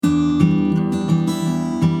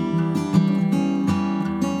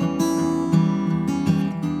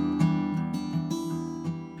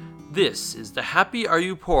This is the Happy Are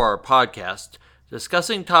You Poor podcast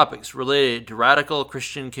discussing topics related to radical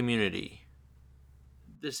Christian community.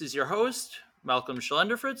 This is your host, Malcolm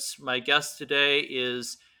Schlenderfritz. My guest today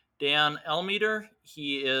is Dan Elmeter.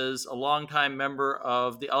 He is a longtime member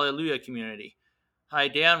of the Alleluia community. Hi,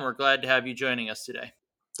 Dan. We're glad to have you joining us today.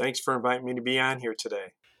 Thanks for inviting me to be on here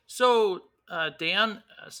today. So, Dan,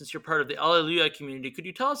 since you're part of the Alleluia community, could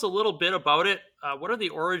you tell us a little bit about it? What are the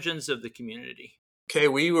origins of the community? Okay,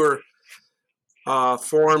 we were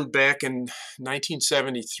formed back in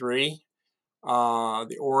 1973.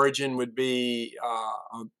 The origin would be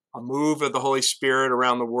a move of the Holy Spirit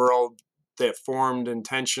around the world that formed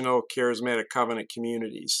intentional charismatic covenant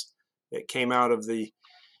communities that came out of the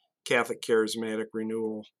Catholic Charismatic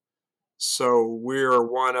Renewal. So we're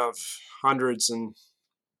one of hundreds and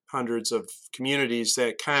hundreds of communities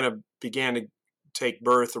that kind of began to take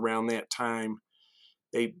birth around that time.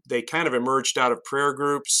 They kind of emerged out of prayer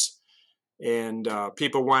groups, and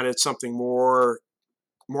people wanted something more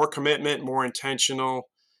commitment, more intentional.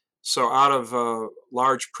 So out of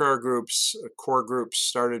large prayer groups, core groups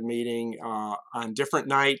started meeting on different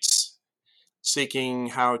nights, seeking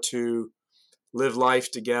how to live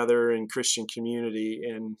life together in Christian community,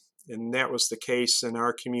 and that was the case in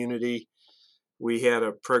our community. We had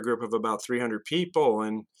a prayer group of about 300 people,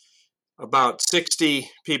 and about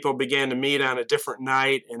 60 people began to meet on a different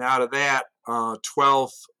night, and out of that,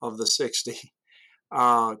 12 of the 60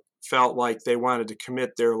 felt like they wanted to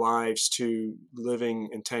commit their lives to living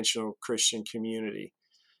intentional Christian community.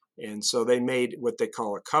 And so they made what they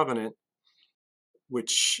call a covenant,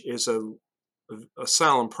 which is a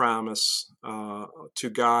solemn promise to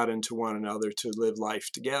God and to one another to live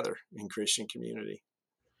life together in Christian community.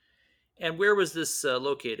 And where was this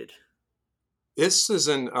located? This is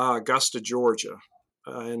in Augusta, Georgia.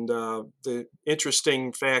 And the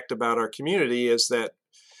interesting fact about our community is that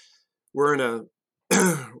our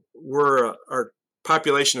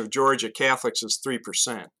population of Georgia Catholics is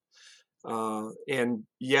 3%. And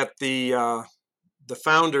yet the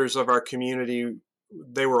founders of our community,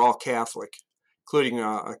 they were all Catholic, including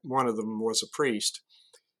one of them was a priest.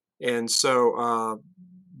 And so,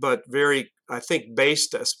 but I think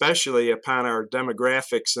based especially upon our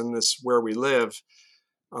demographics in this where we live,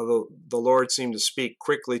 the Lord seemed to speak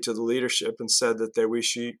quickly to the leadership and said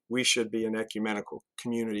that we should be an ecumenical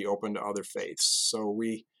community open to other faiths. So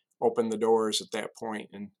we opened the doors at that point,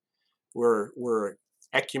 and we're an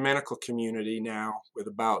ecumenical community now with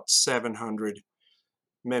about 700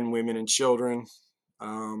 men, women, and children,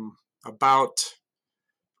 about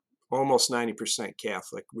almost 90%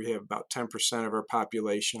 Catholic. We have about 10% of our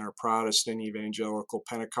population are Protestant, Evangelical,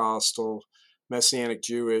 Pentecostal, Messianic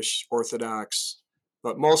Jewish, Orthodox,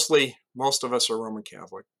 but most of us are Roman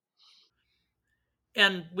Catholic.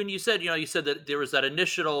 And when you said that there was that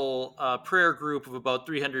initial prayer group of about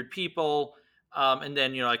 300 people, and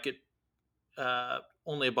then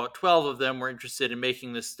only about 12 of them were interested in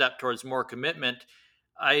making this step towards more commitment.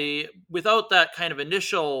 Without that kind of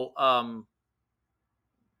initial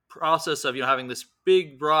process of having this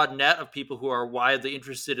big broad net of people who are widely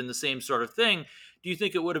interested in the same sort of thing, do you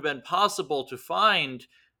think it would have been possible to find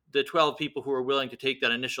the 12 people who are willing to take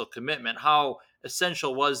that initial commitment? How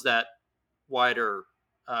essential was that wider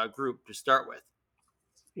group to start with?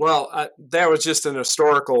 Well, that was just an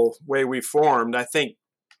historical way we formed. I think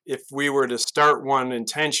if we were to start one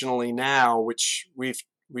intentionally now, which we've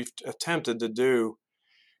attempted to do,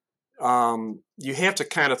 you have to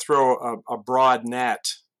kind of throw a broad net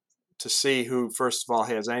to see who, first of all,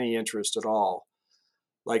 has any interest at all.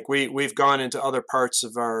 Like we've gone into other parts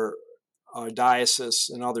of our diocese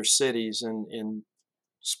and other cities and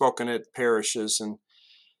spoken at parishes, and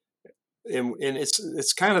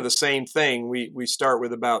it's kind of the same thing. We start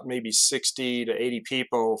with about maybe 60 to 80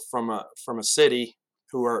 people from a city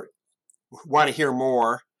who want to hear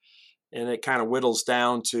more, and it kind of whittles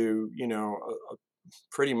down to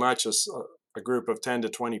pretty much a group of 10 to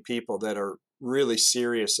 20 people that are really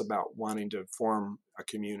serious about wanting to form a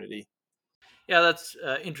community. Yeah, that's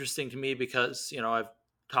interesting to me because I've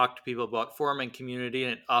talked to people about forming community,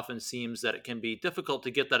 and it often seems that it can be difficult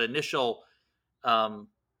to get that initial um,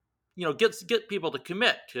 get people to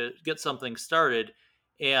commit to get something started,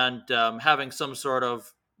 and having some sort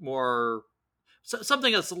of more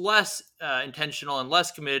something that's less intentional and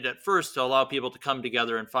less committed at first to allow people to come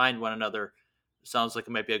together and find one another sounds like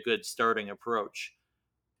it might be a good starting approach.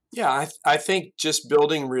 Yeah, I think just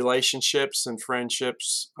building relationships and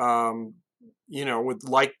friendships, with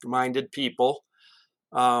like-minded people,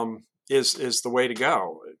 is the way to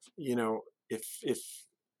go. If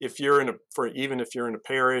if you're in a for even if you're in a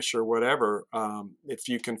parish or whatever, if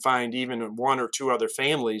you can find even one or two other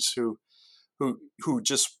families who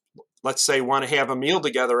just, let's say, want to have a meal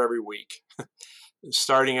together every week,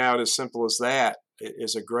 starting out as simple as that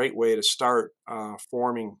is a great way to start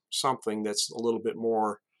forming something that's a little bit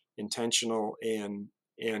more intentional and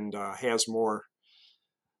has more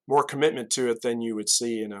commitment to it than you would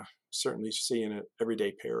see certainly see in an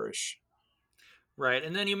everyday parish. Right.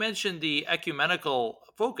 And then you mentioned the ecumenical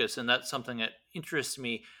focus, and that's something that interests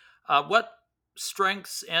me. What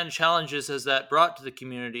strengths and challenges has that brought to the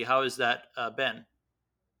community? How has that been?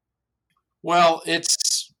 Well,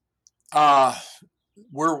 it's uh,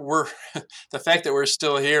 we're the fact that we're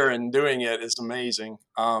still here and doing it is amazing,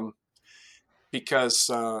 because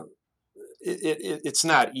it's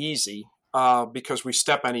not easy, because we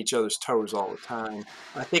step on each other's toes all the time.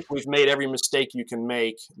 I think we've made every mistake you can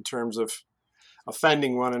make in terms of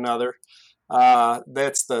offending one another.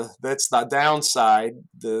 That's the downside.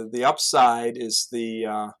 The upside is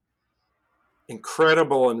the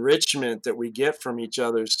incredible enrichment that we get from each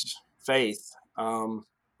other's faith.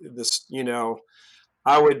 This,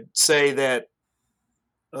 I would say that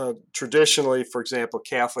traditionally, for example,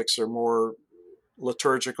 Catholics are more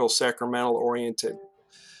liturgical, sacramental oriented,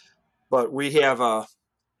 but we have a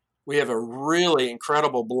really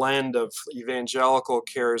incredible blend of evangelical,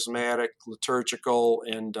 charismatic, liturgical,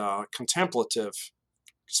 and contemplative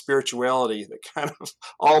spirituality that kind of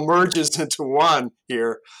all merges into one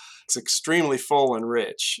here. It's extremely full and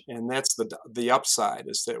rich, and that's the upside,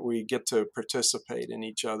 is that we get to participate in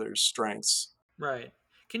each other's strengths. Right.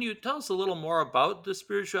 Can you tell us a little more about the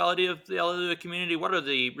spirituality of the Alleluia community? What are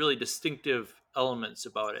the really distinctive elements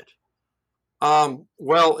about it?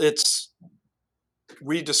 Well, it's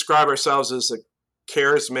we describe ourselves as a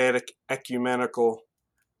charismatic ecumenical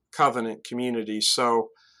covenant community.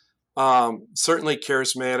 So certainly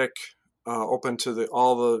charismatic, open to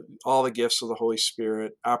all the gifts of the Holy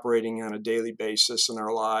Spirit, operating on a daily basis in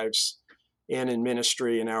our lives and in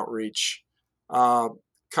ministry and outreach. Uh,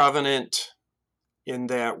 Covenant, in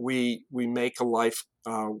that we make a life.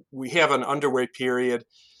 We have an underway period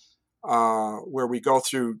where we go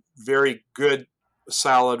through very good,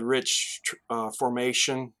 solid, rich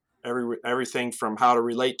formation. Everything from how to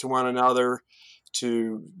relate to one another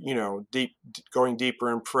to going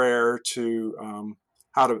deeper in prayer to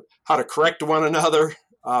how to correct one another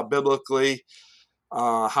biblically,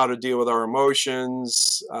 how to deal with our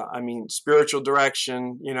emotions. I mean, spiritual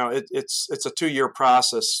direction. It's a 2-year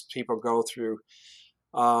process people go through,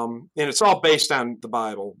 and it's all based on the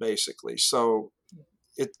Bible, basically. So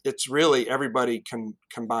it's really everybody can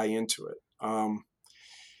buy into it.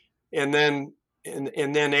 And then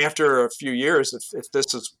and then after a few years, if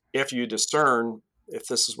this is if you discern if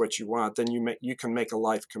this is what you want, then you can make a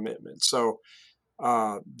life commitment. So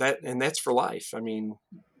that's for life. I mean,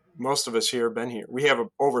 most of us here have been here. We have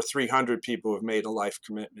over 300 people who have made a life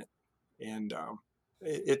commitment, and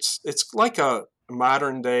it's like a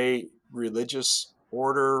modern day religious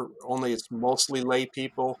order. Only it's mostly lay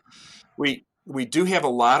people. We do have a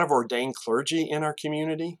lot of ordained clergy in our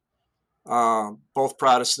community, both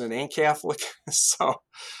Protestant and Catholic. So,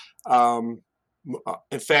 um,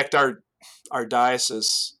 in fact, our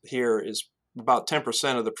diocese here is about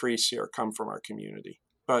 10% of the priests here come from our community,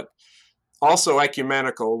 but also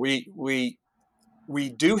ecumenical. We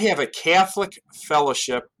do have a Catholic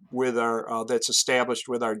fellowship with our that's established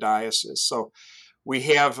with our diocese. So we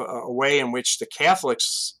have a way in which the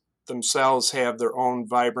Catholics themselves have their own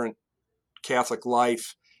vibrant Catholic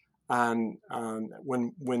life on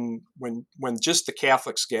when just the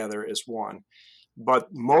Catholics gather as one. But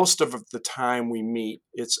most of the time we meet,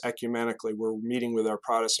 it's ecumenically. We're meeting with our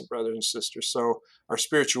Protestant brothers and sisters. So our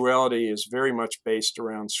spirituality is very much based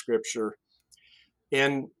around Scripture.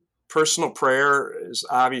 And personal prayer is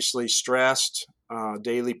obviously stressed.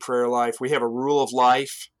 Daily prayer life. We have a rule of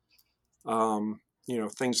life.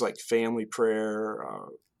 Things like family prayer.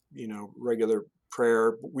 Regular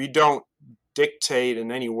prayer. We don't dictate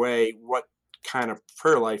in any way what kind of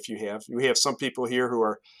prayer life you have. We have some people here who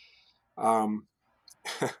are, um,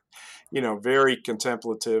 very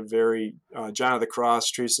contemplative, very John of the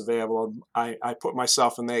Cross, Teresa of Avila. I put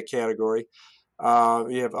myself in that category.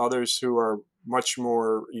 We have others who are much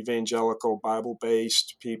more evangelical,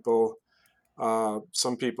 Bible-based people.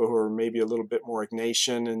 Some people who are maybe a little bit more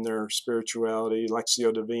Ignatian in their spirituality,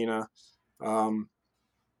 Lectio Divina.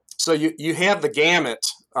 So you have the gamut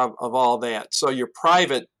of all that. So your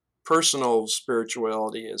private, personal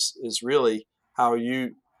spirituality is really how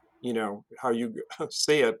you how you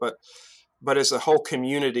see it. But as a whole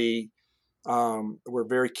community, We're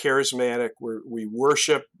very charismatic. We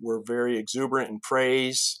worship. We're very exuberant in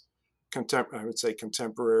praise. I would say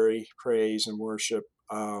contemporary praise and worship,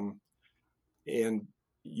 and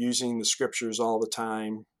using the scriptures all the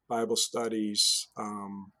time. Bible studies.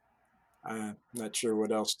 I'm not sure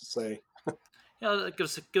what else to say. That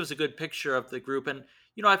gives a good picture of the group. And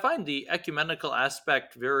I find the ecumenical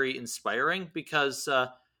aspect very inspiring because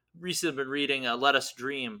recently I've been reading "Let Us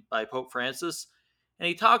Dream" by Pope Francis, and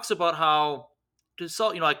he talks about how to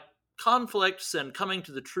solve like conflicts and coming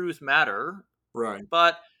to the truth matter, Right.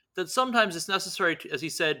 but that sometimes it's necessary, to, as he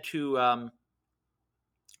said, to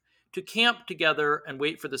camp together and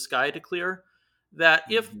wait for the sky to clear. That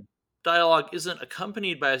if Mm-hmm. dialogue isn't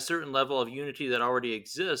accompanied by a certain level of unity that already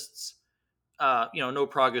exists, no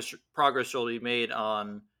progress will be made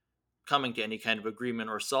on coming to any kind of agreement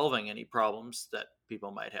or solving any problems that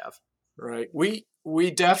people might have. Right.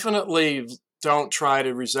 We definitely don't try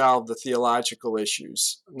to resolve the theological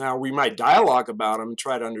issues. Now we might dialogue about them,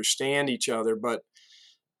 try to understand each other, but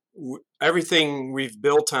everything we've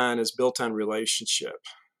built on is built on relationship.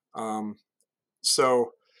 Um,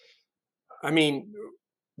 so, I mean,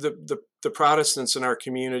 the Protestants in our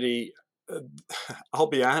community, uh, I'll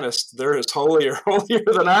be honest, they're as holier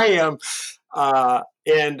than I am,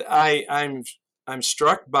 and I'm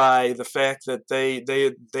struck by the fact that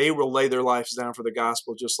they will lay their lives down for the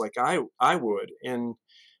gospel just like I would, and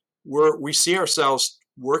we see ourselves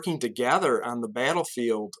working together on the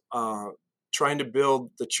battlefield, trying to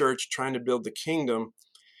build the church, trying to build the kingdom,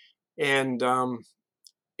 and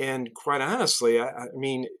and quite honestly, I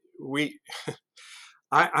mean we.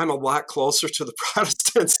 I'm a lot closer to the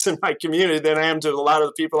Protestants in my community than I am to a lot of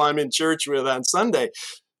the people I'm in church with on Sunday,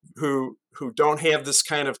 who don't have this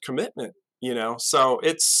kind of commitment. So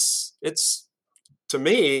it's to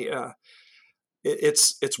me,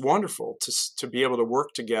 it's wonderful to be able to work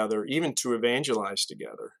together, even to evangelize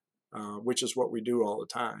together, which is what we do all the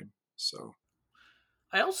time. So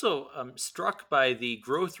I also am struck by the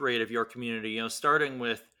growth rate of your community. Starting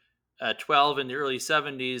with 12 in the early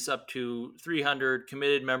 70s up to 300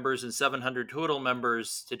 committed members and 700 total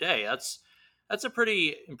members today. That's a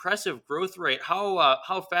pretty impressive growth rate.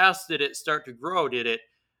 How fast did it start to grow? Did it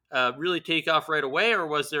really take off right away, or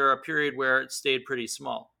was there a period where it stayed pretty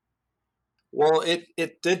small? well,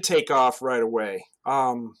 it did take off right away.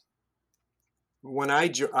 When I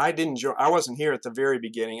didn't I wasn't here at the very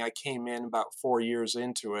beginning. I came in about 4 years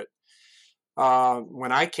into it.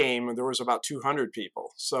 When I came, there was about 200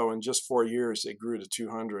 people. So in just 4 years, it grew to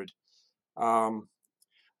 200. Um,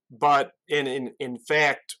 but in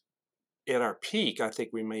fact, at our peak, I think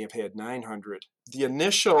we may have had 900. The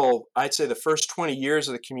initial, I'd say the first 20 years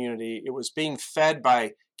of the community, it was being fed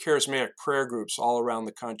by charismatic prayer groups all around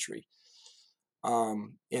the country.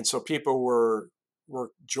 And so people were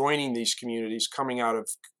joining these communities coming out of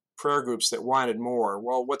prayer groups that wanted more.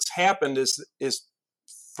 Well, what's happened is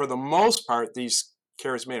for the most part, these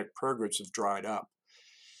charismatic prayer groups have dried up.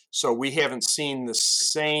 So we haven't seen the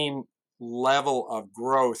same level of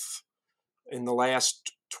growth in the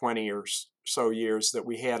last 20 or so years that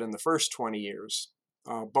we had in the first 20 years.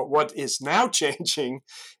 But what is now changing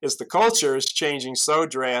is the culture is changing so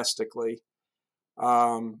drastically,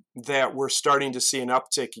 that we're starting to see an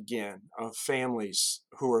uptick again of families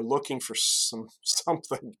who are looking for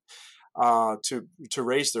something, to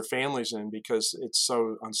raise their families in, because it's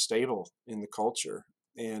so unstable in the culture.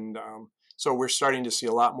 And so we're starting to see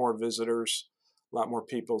a lot more visitors, a lot more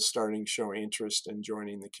people starting to show interest in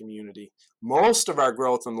joining the community. Most of our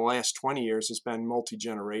growth in the last 20 years has been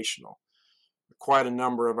multi-generational. Quite a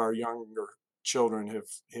number of our younger children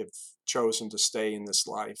have chosen to stay in this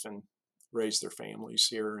life and raise their families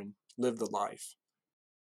here and live the life.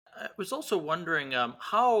 I was also wondering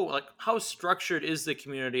how structured is the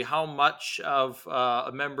community? How much of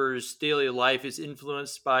a member's daily life is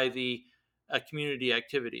influenced by the community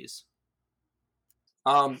activities?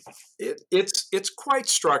 Um, it's quite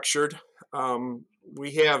structured.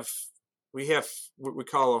 We have what we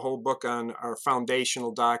call a whole book on our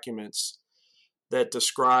foundational documents that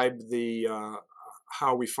describe the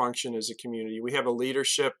how we function as a community. We have a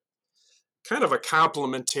leadership, kind of a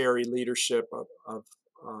complementary leadership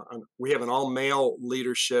we have an all male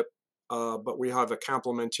leadership, but we have a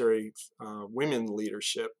complementary women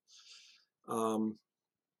leadership. Um,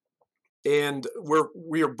 and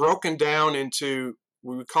we are broken down into,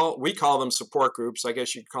 we call them support groups. I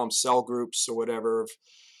guess you could call them cell groups or whatever.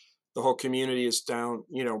 The whole community is down,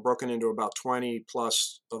 broken into about 20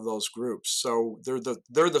 plus of those groups. So they're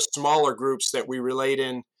the smaller groups that we relate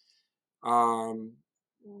in, um,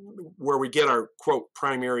 where we get our quote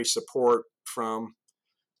primary support from.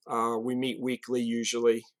 We meet weekly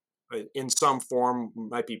usually. in some form.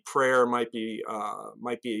 Might be prayer, might be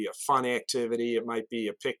a fun activity, it might be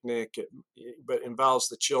a picnic, but involves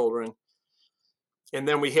the children. And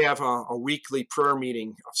then we have a weekly prayer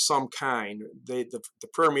meeting of some kind. The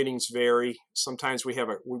prayer meetings vary. Sometimes we have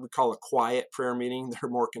what we call a quiet prayer meeting. They're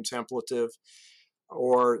more contemplative,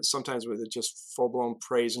 or sometimes with just full blown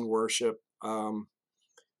praise and worship.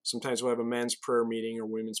 Sometimes we'll have a men's prayer meeting or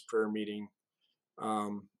women's prayer meeting.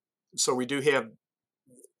 So we do have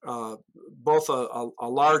both a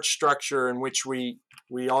large structure in which we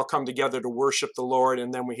all come together to worship the Lord,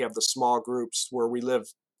 and then we have the small groups where we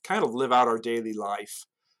kind of live out our daily life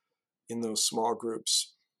in those small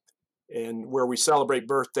groups, and where we celebrate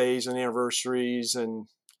birthdays and anniversaries and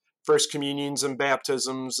first communions and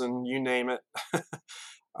baptisms and you name it.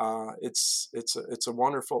 It's a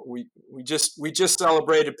wonderful. We just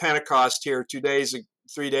celebrated Pentecost here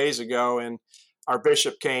 3 days ago, and our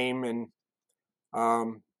bishop came, and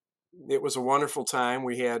um, it was a wonderful time.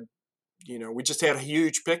 We just had a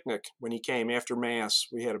huge picnic when he came after Mass.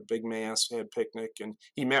 We had a big Mass, had a picnic, and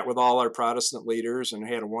he met with all our Protestant leaders and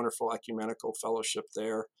had a wonderful ecumenical fellowship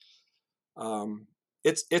there.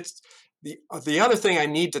 It's the other thing I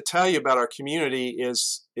need to tell you about our community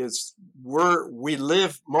is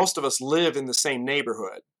most of us live in the same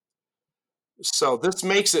neighborhood. So this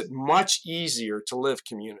makes it much easier to live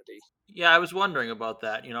community. Yeah, I was wondering about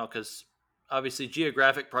that, because obviously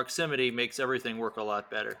geographic proximity makes everything work a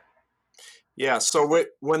lot better. Yeah, so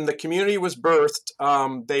when the community was birthed,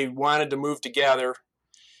 they wanted to move together,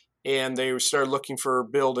 and they started looking for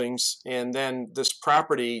buildings. And then this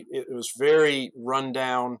property, it was very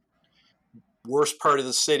rundown, worst part of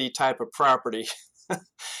the city type of property,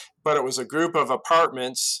 but it was a group of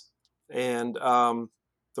apartments, and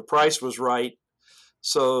the price was right.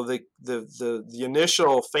 So the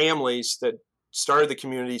initial families that started the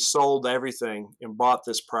community sold everything and bought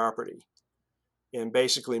this property and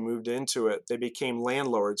basically moved into it. They became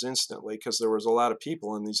landlords instantly because there was a lot of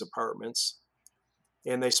people in these apartments,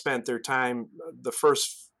 and they spent their time. The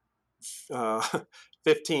first uh,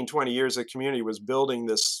 15, 20 years of the community was building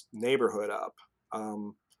this neighborhood up,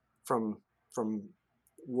 from from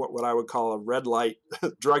what I would call a red light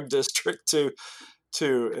drug district to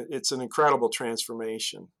it's an incredible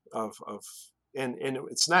transformation of and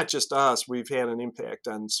it's not just us. We've had an impact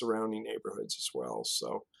on surrounding neighborhoods as well.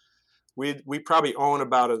 So we probably own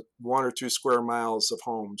about 1 or 2 square miles of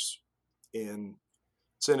homes, and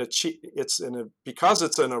because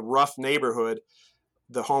it's in a rough neighborhood,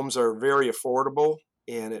 the homes are very affordable,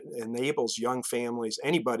 and it enables young families,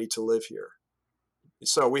 anybody, to live here.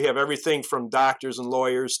 So we have everything from doctors and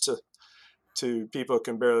lawyers to people who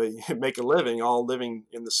can barely make a living, all living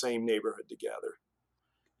in the same neighborhood together.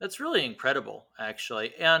 That's really incredible,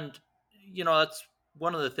 actually. And, that's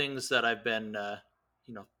one of the things that I've been,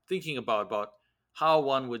 thinking about how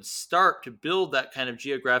one would start to build that kind of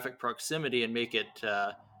geographic proximity and make it,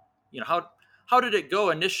 how did it go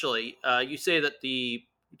initially? You say that the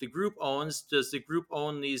group does the group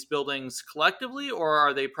own these buildings collectively, or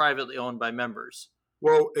are they privately owned by members?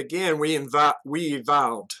 Well, again, we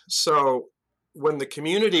evolved. So when the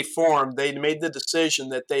community formed, they made the decision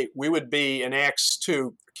that we would be an Acts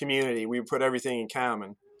 2 community. We would put everything in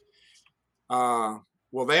common. Uh,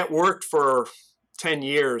 well, that worked for 10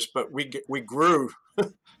 years, but we grew.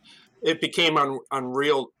 It became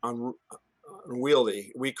unwieldy.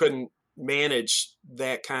 We couldn't manage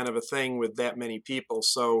that kind of a thing with that many people.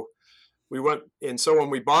 So when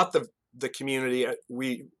we bought the community,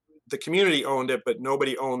 the community owned it, but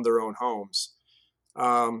nobody owned their own homes.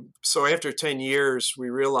 So after 10 years, we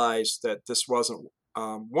realized that this wasn't,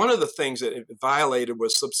 one of the things that it violated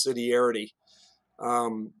was subsidiarity.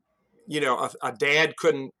 Um, a dad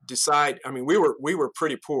couldn't decide. I mean, we were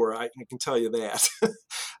pretty poor. I can tell you that.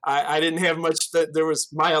 I didn't have much. There was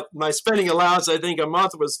my spending allowance. I think a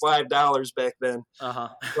month was $5 back then, Uh huh.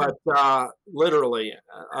 but literally,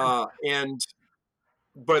 and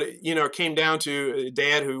but it came down to a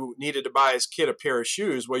dad who needed to buy his kid a pair of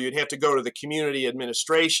shoes. Well, you'd have to go to the community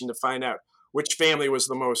administration to find out which family was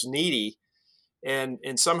the most needy, and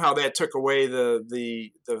somehow that took away the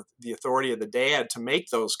authority of the dad to make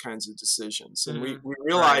those kinds of decisions. And we, Mm, we right.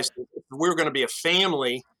 realized if we were going to be a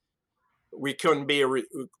family, we couldn't be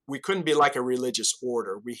like a religious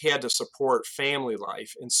order. We had to support family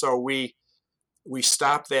life, and so we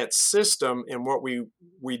stopped that system. And what we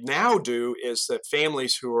now do is that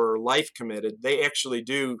families who are life committed, they actually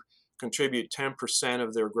do contribute 10%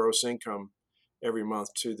 of their gross income every month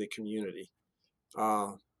to the community,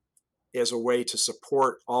 uh, as a way to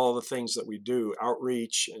support all the things that we do,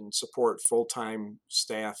 outreach and support full-time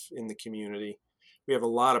staff in the community. We have a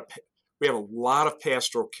lot of We have a lot of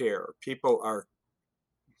pastoral care.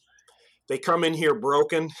 They come in here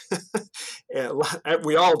broken.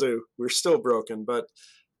 We all do. We're still broken, but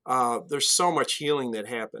there's so much healing that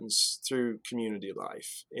happens through community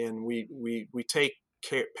life, and we take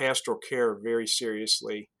pastoral care very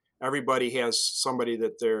seriously. Everybody has somebody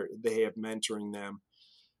that they have mentoring them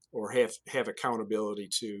or have accountability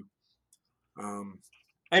to.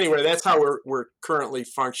 Anyway, that's how we're currently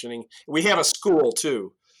functioning. We have a school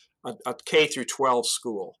too, a K through 12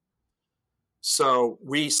 school. So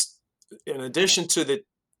in addition to the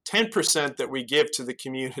 10% that we give to the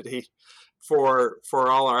community for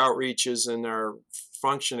all our outreaches and our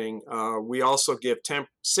functioning, we also give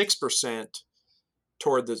 6%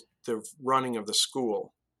 toward the running of the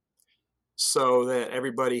school, so that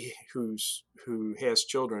everybody who has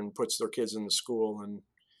children puts their kids in the school, and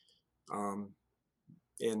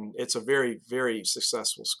it's a very, very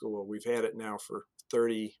successful school. We've had it now for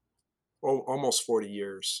almost 40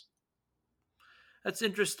 years. That's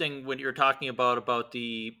interesting when you're talking about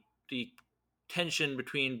the tension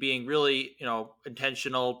between being really,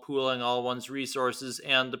 intentional, pooling all one's resources,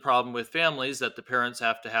 and the problem with families that the parents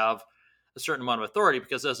have to have a certain amount of authority.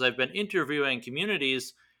 Because as I've been interviewing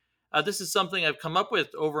communities, this is something I've come up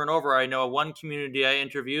with over and over. I know one community I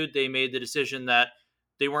interviewed, they made the decision that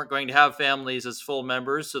they weren't going to have families as full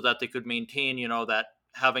members so that they could maintain, that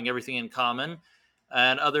having everything in common.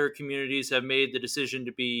 And other communities have made the decision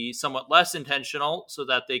to be somewhat less intentional so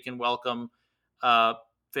that they can welcome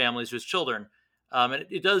families with children. And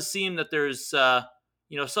it does seem that there's,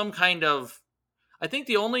 some kind of. I think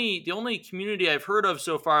the only community I've heard of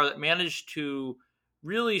so far that managed to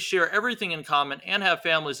really share everything in common and have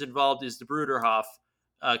families involved is the Bruderhof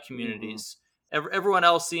communities. Everyone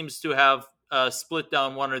else seems to have split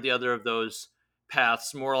down one or the other of those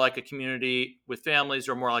paths, more like a community with families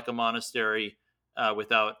or more like a monastery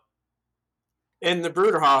without. And the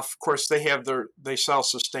Bruderhof, of course, they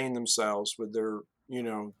self-sustain themselves with their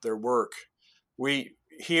work. We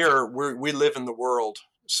live in the world,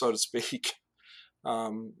 so to speak.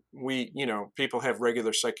 People have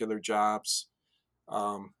regular secular jobs,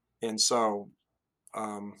 and so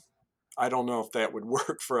I don't know if that would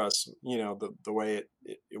work for us. The way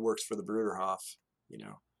it works for the Bruderhof.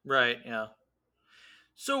 Right. Yeah.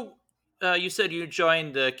 So you said you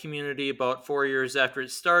joined the community about 4 years after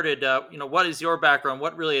it started. What is your background?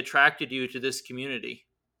 What really attracted you to this community?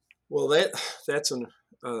 Well, that's an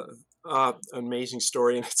amazing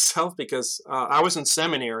story in itself, because I was in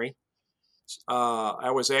seminary.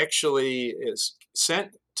 I was actually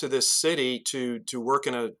sent to this city to work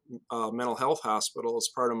in a mental health hospital as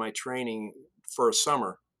part of my training for a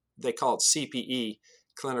summer. They call it CPE,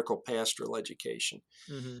 Clinical Pastoral Education.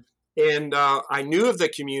 Mm-hmm. And I knew of the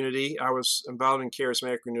community. I was involved in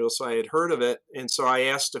charismatic renewal, so I had heard of it. And so I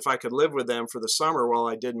asked if I could live with them for the summer while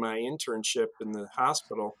I did my internship in the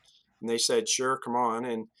hospital. And they said, sure, come on.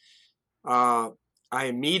 And I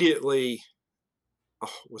immediately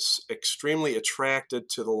was extremely attracted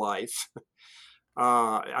to the life.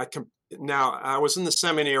 Now, I was in the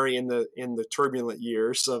seminary in the turbulent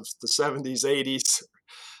years of the 70s, 80s,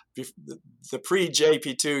 the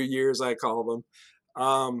pre-JP2 years, I call them.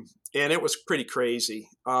 And it was pretty crazy.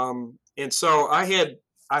 And so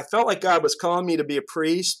I felt like God was calling me to be a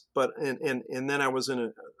priest, and then I was in a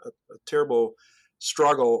terrible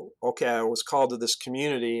struggle. Okay, I was called to this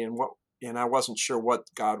community, and I wasn't sure what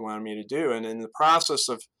God wanted me to do. And in the process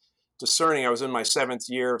of discerning, I was in my 7th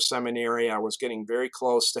year of seminary. I was getting very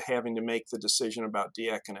close to having to make the decision about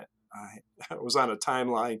diaconate. I was on a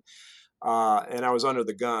timeline, and I was under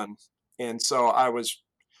the gun. And so I was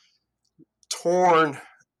torn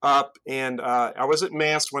up, and I was at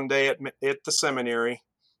Mass one day at the seminary,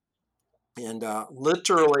 and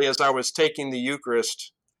literally as I was taking the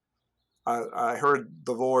Eucharist, I heard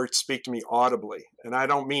the Lord speak to me audibly, and I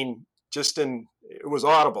don't mean it was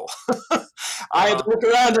audible. I had to look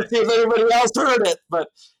around to see if anybody else heard it, but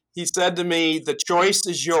he said to me, "The choice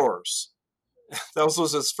is yours." Those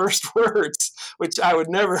was his first words, which I would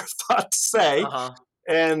never have thought to say.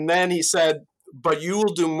 And then he said, "But you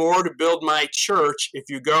will do more to build my church if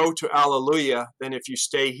you go to Alleluia than if you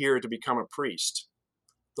stay here to become a priest."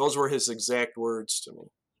 Those were his exact words to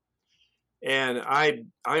me. And I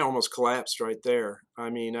almost collapsed right there. I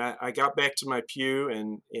mean, I got back to my pew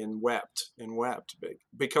and wept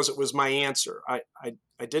because it was my answer. I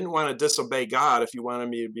didn't want to disobey God if he wanted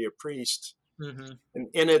me to be a priest. Mm-hmm.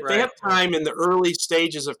 And at that time, in the early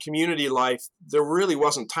stages of community life, there really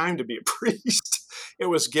wasn't time to be a priest. It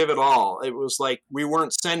was give it all. It was like we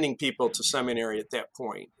weren't sending people to seminary at that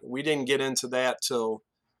point. We didn't get into that till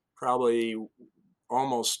probably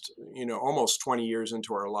almost 20 years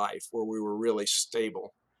into our life where we were really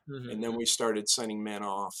stable. And Hmm. then we started sending men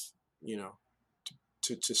off,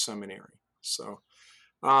 to seminary. So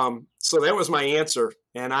that was my answer.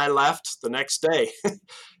 And I left the next day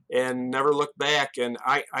and never looked back. And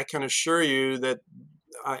I can assure you that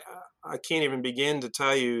I, I can't even begin to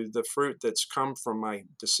tell you the fruit that's come from my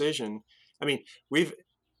decision. I mean, we've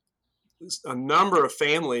a number of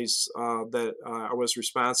families that I was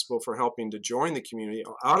responsible for helping to join the community.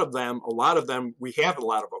 Out of them, a lot of them, we have a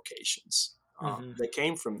lot of vocations Hmm. that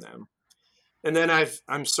came from them. And then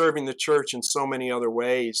I'm serving the church in so many other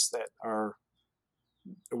ways that are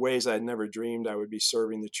ways I'd never dreamed I would be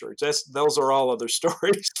serving the church. Those are all other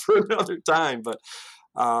stories for another time. But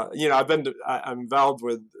I'm involved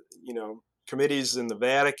with committees in the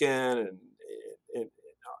Vatican and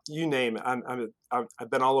you name it. I've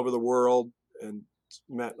been all over the world and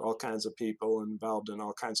met all kinds of people and involved in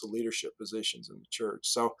all kinds of leadership positions in the church.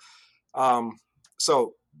 Um,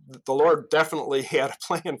 so the Lord definitely had a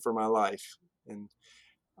plan for my life, and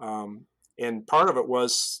um, and part of it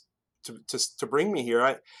was to bring me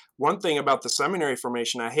here. One thing about the seminary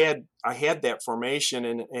formation, I had that formation,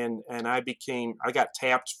 and I got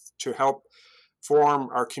tapped to help form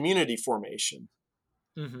our community formation.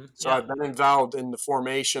 Hmm. So Yeah. I've been involved in the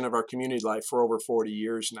formation of our community life for over 40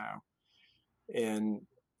 years now, and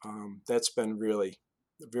that's been really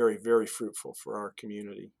very, very fruitful for our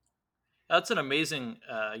community. That's an amazing,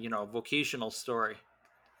 vocational story.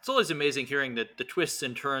 It's always amazing hearing the twists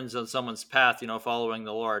and turns on someone's path, following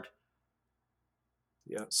the Lord.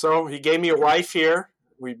 Yeah. So he gave me a wife here.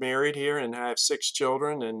 We married here, and I have 6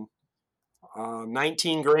 children and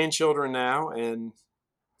 19 grandchildren now, and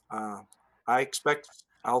uh, I expect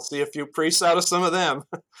I'll see a few priests out of some of them.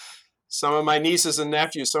 Some of my nieces and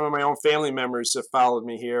nephews, some of my own family members have followed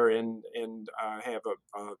me here, and I have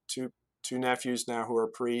two nephews now who are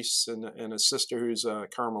priests, and a sister who's a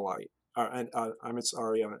Carmelite. And I'm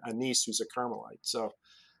sorry, a niece who's a Carmelite. So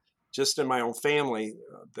just in my own family,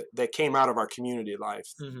 that came out of our community life,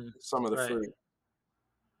 Hmm. some of the Right. fruit.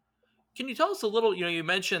 Can you tell us a little? You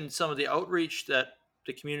mentioned some of the outreach that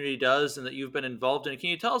the community does and that you've been involved in. Can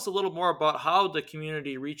you tell us a little more about how the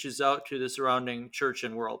community reaches out to the surrounding church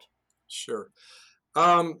and world? Sure.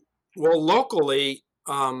 Um, well, locally,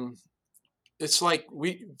 it's like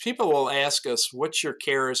we people will ask us, "What's your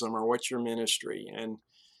charism or what's your ministry?"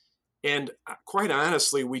 And quite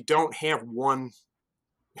honestly, we don't have one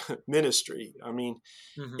ministry. I mean,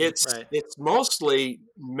 Hmm. it's Right. it's mostly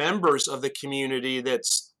members of the community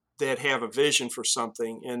that have a vision for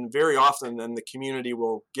something, and very often then the community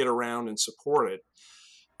will get around and support it.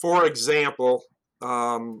 For example,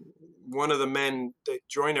 one of the men that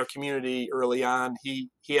joined our community early on, he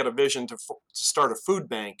had a vision to start a food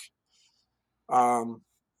bank. Um,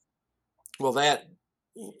 well,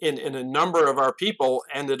 and a number of our people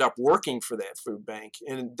ended up working for that food bank,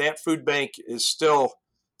 and that food bank is still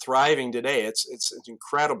thriving today. It's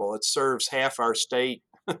incredible. It serves half our state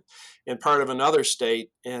and part of another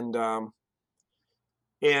state, and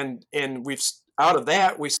we've out of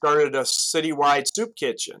that we started a citywide soup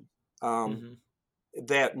kitchen. Um, Hmm.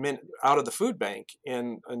 that meant out of the food bank,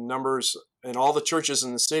 and numbers and all the churches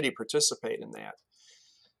in the city participate in that.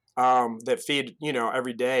 That feed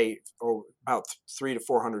every day about 300 to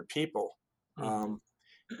 400 people, Hmm. um,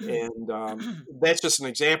 and that's just an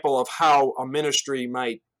example of how a ministry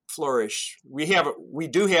might flourish. We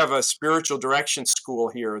do have a spiritual direction school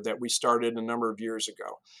here that we started a number of years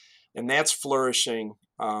ago, and that's flourishing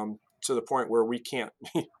to the point where we can't.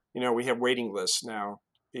 We have waiting lists now,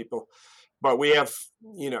 people, but we have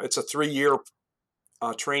it's a 3-year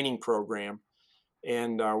training program,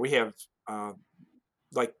 and we have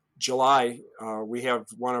like July, we have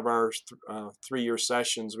one of our 3-year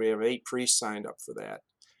sessions. We have 8 priests signed up for that,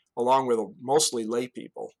 along with mostly lay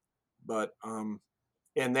people. But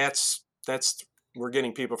and that's we're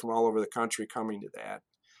getting people from all over the country coming to that.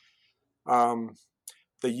 Um,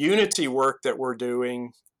 the unity work that we're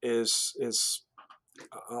doing is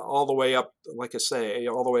all the way up, like I say,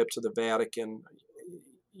 all the way up to the Vatican.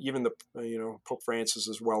 Even the Pope Francis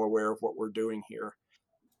is well aware of what we're doing here.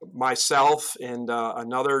 Myself and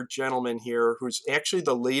another gentleman here who's actually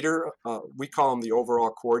the leader. We call him the overall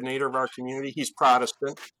coordinator of our community. He's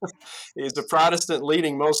Protestant. He's a Protestant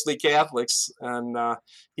leading mostly Catholics, and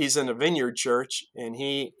he's in a Vineyard Church. And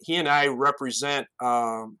he and I represent.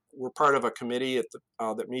 We're part of a committee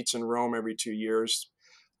that meets in Rome every 2 years.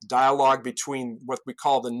 Dialogue between what we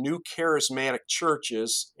call the new charismatic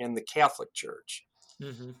churches and the Catholic Church,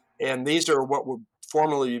 Hmm. and these are what would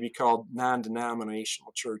formerly be called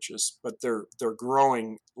non-denominational churches, but they're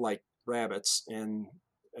growing like rabbits,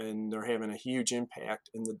 and they're having a huge impact.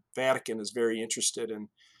 And the Vatican is very interested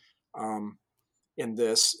um, in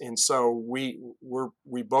this, and so we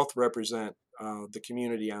both represent the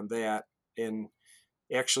community on that, and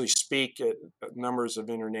actually speak at numbers of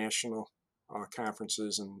international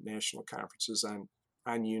conferences and national conferences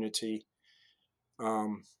on unity.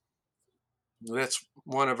 Um, that's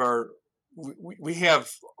one of our. We have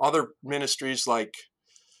other ministries like,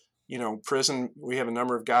 prison. We have a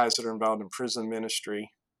number of guys that are involved in prison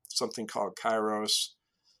ministry, something called Kairos.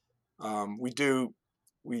 We do.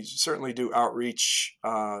 We certainly do outreach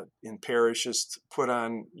in parishes. To put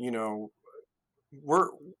on, we're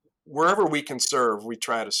wherever we can serve, we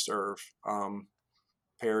try to serve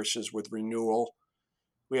parishes with renewal.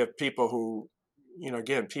 We have people who,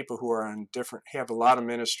 again, people who are on different, have a lot of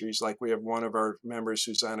ministries. Like we have one of our members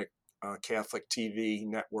who's on a Catholic TV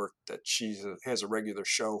network that has a regular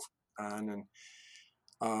show on,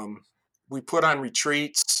 and we put on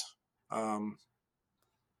retreats. Um,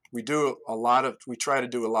 we try to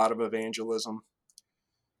do a lot of evangelism.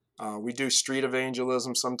 We do street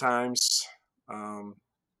evangelism sometimes. Um,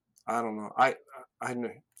 I don't know. I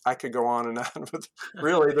I could go on and on with.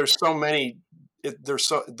 Really, there's so many.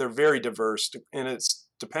 They're very diverse, and it's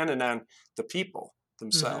dependent on the people Hmm.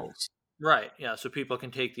 themselves. Right. Yeah. So people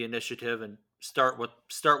can take the initiative and start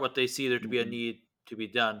what they see there to be a Mhm. need to be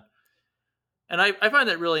done. And I find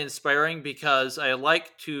that really inspiring because I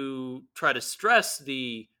like to try to stress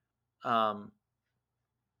the, um,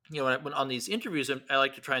 when on these interviews, I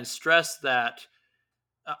like to try and stress that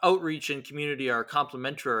outreach and community are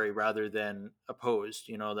complementary rather than opposed.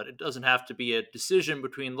 That it doesn't have to be a decision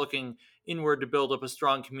between looking inward to build up a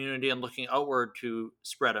strong community and looking outward to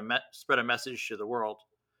spread a message to the world.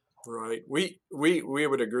 Right. We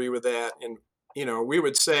would agree with that, and we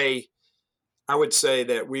would say. I would say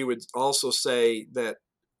that we would also say that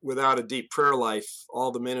without a deep prayer life,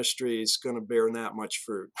 all the ministry is going to bear not much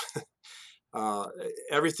fruit. uh,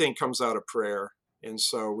 Everything comes out of prayer, and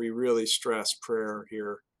so we really stress prayer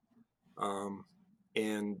here. Um,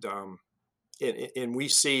 and, and we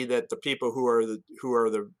see that the people who are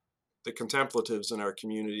the contemplatives in our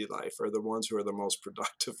community life are the ones who are the most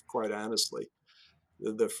productive. Quite honestly,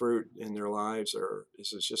 the fruit in their lives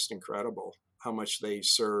is just incredible how much they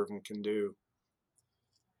serve and can do.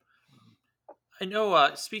 I know,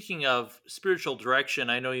 speaking of spiritual direction,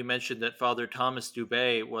 I know you mentioned that Father Thomas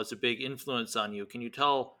Dubay was a big influence on you. Can you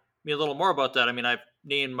tell me a little more about that? I mean, I've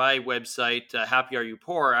named my website Happy Are You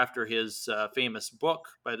Poor after his famous book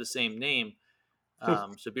by the same name. So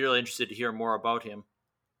I'd be really interested to hear more about him.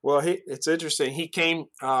 Well, it's interesting. He came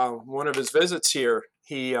one of his visits here.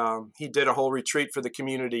 He did a whole retreat for the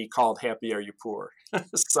community called "Happy Are You Poor."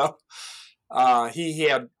 So he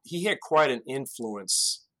had quite an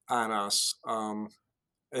influence on us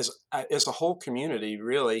as a whole community,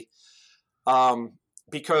 really. Um,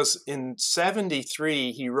 because in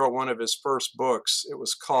 '73 he wrote one of his first books. It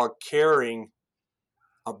was called "Caring: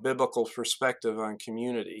 A Biblical Perspective on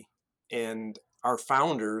Community," and our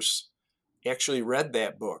founders actually read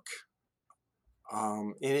that book.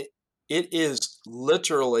 And it is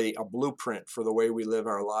literally a blueprint for the way we live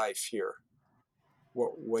our life here.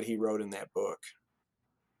 What he wrote in that book,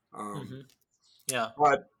 um, Hmm. Yeah.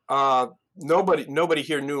 but nobody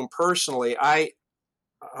here knew him personally.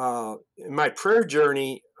 In my prayer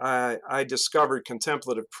journey, I discovered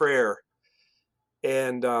contemplative prayer,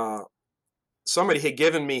 and somebody had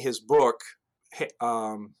given me his book,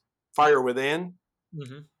 Fire Within,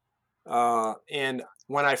 Hmm. and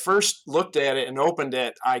when I first looked at it and opened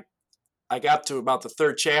it, I got to about the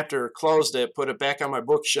third chapter, closed it, put it back on my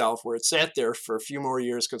bookshelf where it sat there for a few more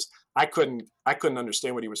years because I couldn't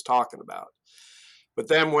understand what he was talking about. But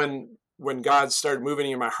then when God started moving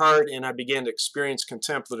in my heart and I began to experience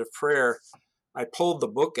contemplative prayer, I pulled the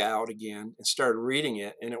book out again and started reading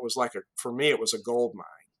it, and it was for me it was a gold mine.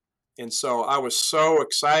 And so I was so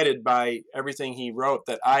excited by everything he wrote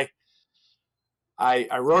that I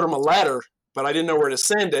wrote him a letter, but I didn't know where to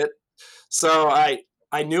send it. So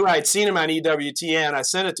I knew I'd seen him on EWTN. I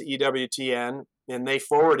sent it to EWTN, and they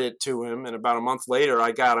forwarded it to him. And about a month later,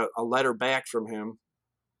 I got a letter back from him.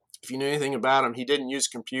 If you knew anything about him, he didn't use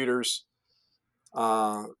computers.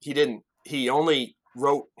 He didn't. He only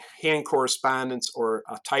wrote hand correspondence or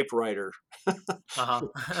a typewriter. Uh huh.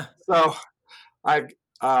 So I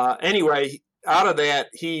anyway, out of that,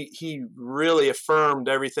 he really affirmed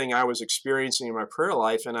everything I was experiencing in my prayer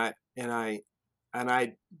life, and I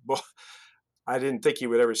well, I didn't think he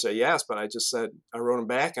would ever say yes, but I wrote him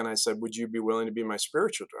back and I said, "Would you be willing to be my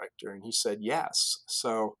spiritual director?" And he said yes.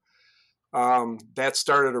 So that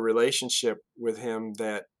started a relationship with him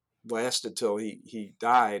that lasted till he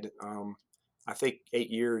died. I think 8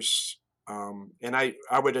 years. And I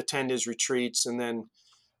would attend his retreats, and then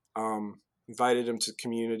invited him to the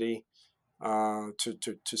community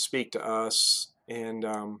to speak to us, and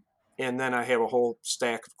then I have a whole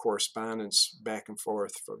stack of correspondence back and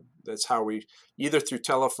forth. That's how we, either through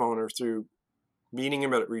telephone or through meeting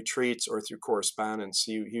him at retreats or through correspondence.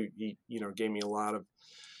 He gave me a lot of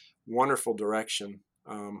wonderful direction.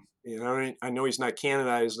 I know he's not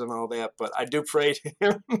canonized and all that, but I do pray to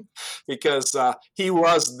him because he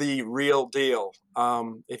was the real deal.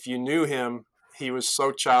 If you knew him, he was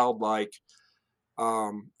so childlike.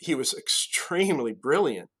 He was extremely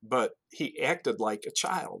brilliant, but he acted like a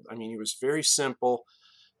child. I mean, he was very simple.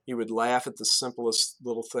 He would laugh at the simplest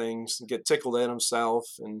little things and get tickled at himself.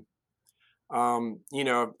 And,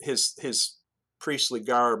 his priestly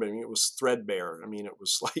garb, I mean, it was threadbare. I mean, it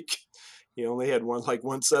was like he only had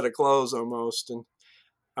one set of clothes almost. And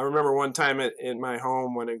I remember one time at my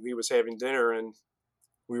home when we was having dinner and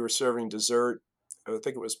we were serving dessert. I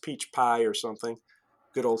think it was peach pie or something,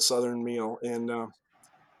 good old Southern meal. And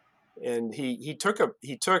he took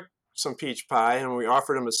some peach pie, and we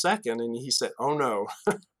offered him a second, and he said, "Oh no,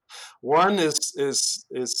 one is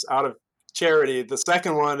out of charity. The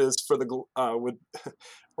second one is for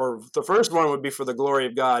or the first one would be for the glory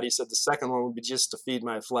of God." He said the second one would be just to feed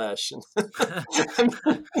my flesh. And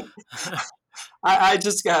I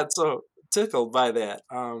just got so tickled by that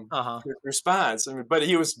Uh-huh. response. I mean, but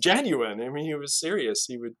he was genuine. I mean, he was serious.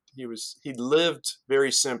 He lived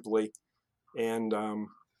very simply, and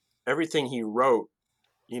everything he wrote.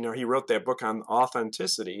 He wrote that book on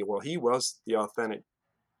authenticity. Well, he was the authentic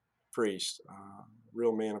priest,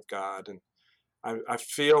 real man of God, and I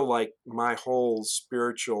feel like my whole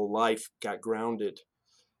spiritual life got grounded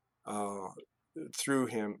uh, through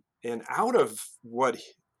him, and out of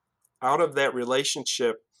that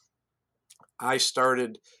relationship, I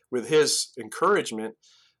started, with his encouragement,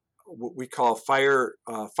 what we call fire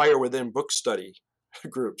within book study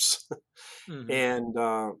groups. Hmm. And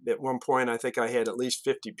at one point, I think I had at least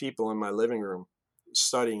 50 people in my living room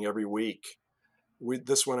studying every week.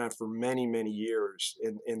 This went on for many, many years,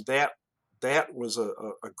 and that was a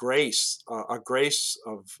grace. A grace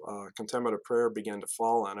of contemplative prayer began to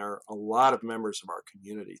fall on a lot of members of our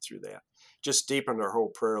community through that. Just deepened our whole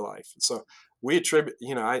prayer life. So we attribute,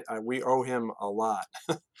 we owe him a lot,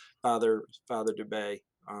 Father Dubay,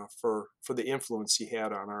 for the influence he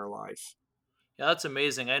had on our life. Yeah, that's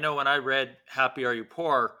amazing. I know when I read Happy Are You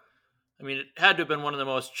Poor, I mean, it had to have been one of the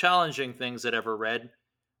most challenging things I'd ever read.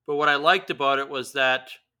 But what I liked about it was that,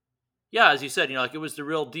 yeah, as you said, like it was the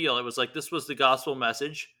real deal. It was like this was the gospel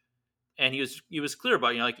message, and he was clear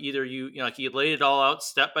about, like either like he laid it all out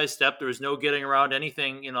step by step. There was no getting around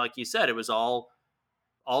anything. Like you said, it was all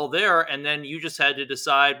there, and then you just had to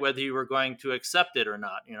decide whether you were going to accept it or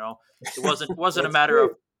not. It wasn't a That's matter of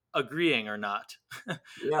true. agreeing or not.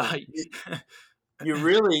 Yeah, uh, you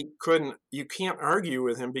really couldn't. You can't argue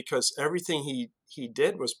with him because everything he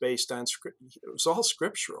did was based on script. It was all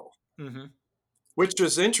scriptural, hmm. which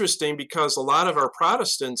was interesting because a lot of our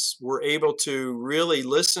Protestants were able to really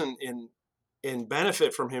listen and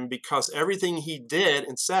benefit from him because everything he did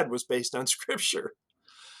and said was based on scripture.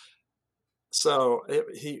 So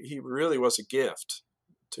he really was a gift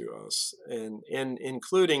to us, and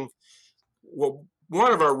including, well,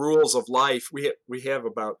 one of our rules of life. We have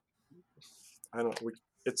about, I don't know,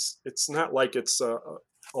 it's not like it's a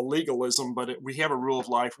legalism, but we have a rule of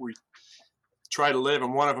life we try to live,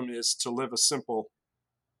 and one of them is to live a simple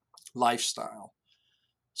lifestyle.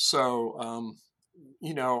 So,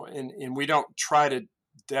 and we don't try to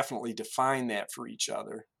definitely define that for each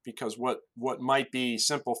other, because what might be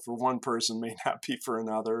simple for one person may not be for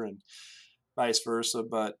another, and vice versa.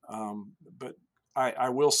 But I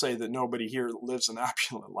will say that nobody here lives an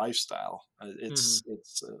opulent lifestyle. Hmm.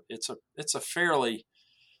 It's a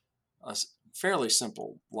fairly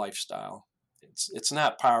simple lifestyle. It's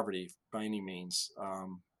not poverty by any means,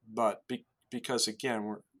 but because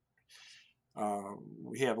again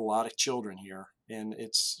we have a lot of children here, and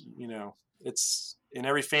it's in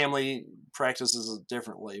every family practices it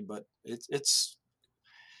differently, but it's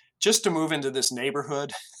just to move into this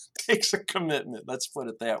neighborhood takes a commitment. Let's put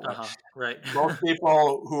it that way. Uh-huh. Right. Most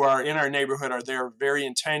people who are in our neighborhood are there very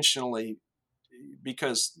intentionally,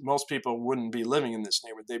 because most people wouldn't be living in this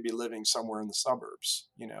neighborhood. They'd be living somewhere in the suburbs.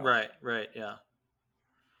 Right. Right. Yeah.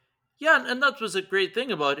 Yeah, and that was a great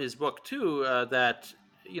thing about his book too. That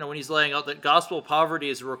when he's laying out that gospel poverty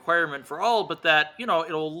is a requirement for all, but that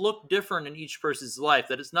it'll look different in each person's life.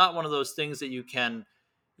 That it's not one of those things that you can,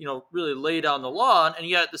 really lay down the law on, and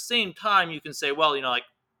yet at the same time you can say, well, like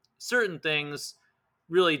certain things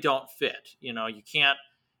really don't fit. You can't.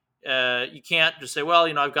 You can't just say, well,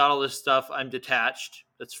 I've got all this stuff, I'm detached.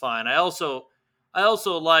 That's fine. I also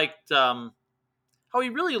liked how he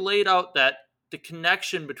really laid out that the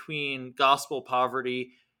connection between gospel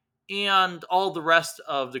poverty and all the rest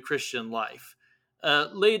of the Christian life.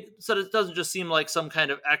 Laid so that it doesn't just seem like some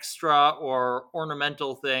kind of extra or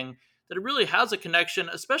ornamental thing, that it really has a connection,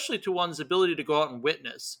 especially to one's ability to go out and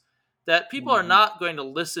witness. That people are Mhm. not going to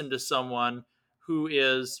listen to someone who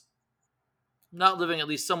is not living at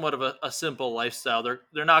least somewhat of a simple lifestyle.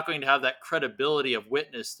 They're not going to have that credibility of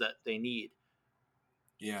witness that they need.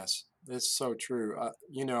 Yes, it's so true.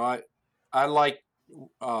 I like,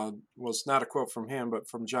 well, it's not a quote from him, but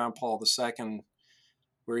from John Paul II,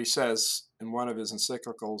 where he says in one of his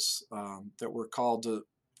encyclicals, that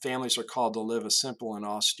families are called to live a simple and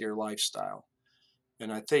austere lifestyle.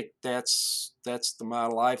 And I think that's the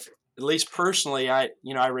model at least personally, I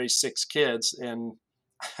raised 6 kids, and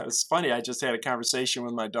it's funny. I just had a conversation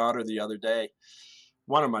with my daughter the other day,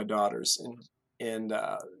 one of my daughters, and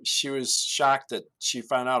she was shocked that she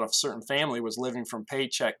found out a certain family was living from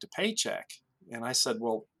paycheck to paycheck. And I said,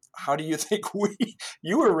 "Well, how do you think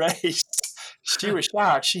you were raised?" She was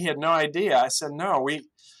shocked. She had no idea. I said, "No,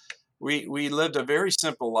 we lived a very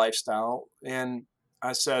simple lifestyle." And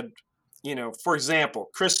I said, for example,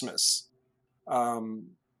 Christmas.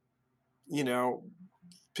 Um, you know,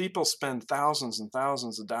 People spend thousands and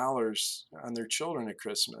thousands of dollars on their children at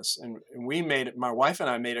Christmas, and my wife and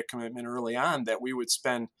I made a commitment early on that we would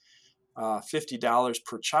spend $50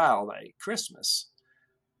 per child at Christmas,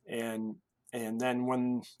 and then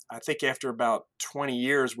when I think after about 20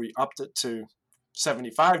 years we upped it to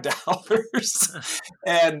 $75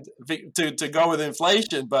 and to go with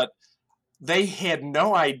inflation, but they had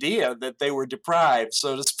no idea that they were deprived,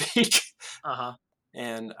 so to speak. Uh huh.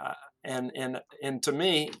 and and to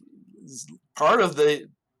me, part of the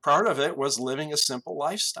part of it was living a simple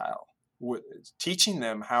lifestyle, teaching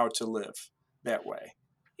them how to live that way.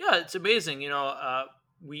 Yeah, it's amazing.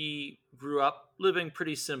 We grew up living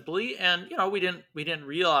pretty simply, and we didn't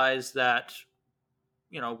realize that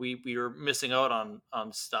we were missing out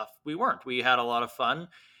on stuff. We weren't. We had a lot of fun,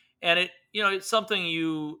 and it's something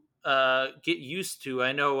you get used to.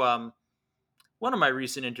 I know. One of my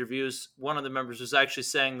recent interviews, one of the members was actually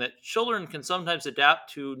saying that children can sometimes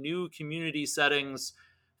adapt to new community settings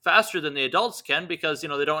faster than the adults can, because they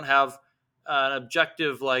don't have an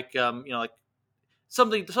objective, like like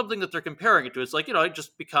something that they're comparing it to. It's like it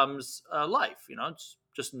just becomes life. It's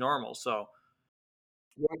just normal. So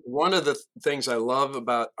One of the things I love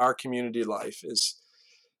about our community life is,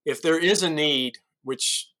 if there is a need,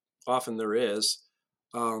 which often there is,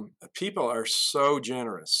 people are so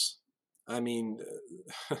generous. I mean,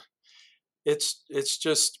 it's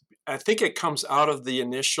just, I think it comes out of the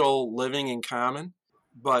initial living in common,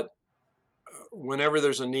 but whenever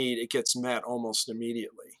there's a need, it gets met almost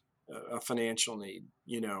immediately. A financial need,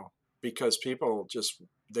 because people just,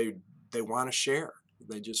 they want to share.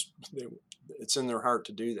 It's in their heart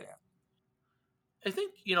to do that. I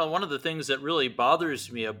think one of the things that really bothers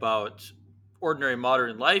me about ordinary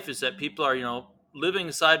modern life is that people are living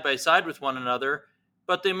side by side with one another,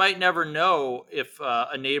 but they might never know if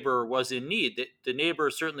a neighbor was in need. The neighbor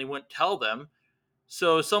certainly wouldn't tell them.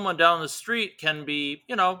 So someone down the street can be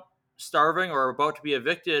starving or about to be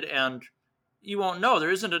evicted, and you won't know.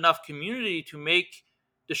 There isn't enough community to make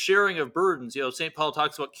the sharing of burdens. St. Paul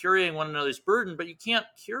talks about carrying one another's burden, but you can't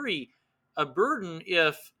carry a burden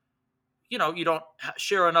if you don't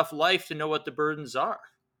share enough life to know what the burdens are.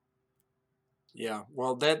 Yeah,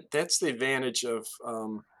 well, that's the advantage of,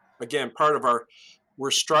 again, part of our,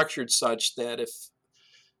 we're structured such that if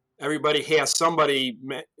everybody has somebody,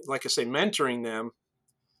 like I say, mentoring them,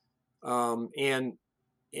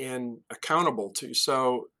 and accountable to,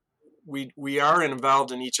 so we are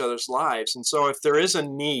involved in each other's lives, and so if there is a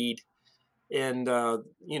need, and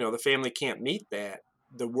the family can't meet that,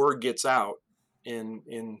 the word gets out, and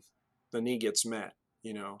the need gets met.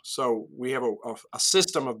 So we have a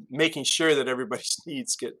system of making sure that everybody's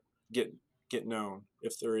needs get get known,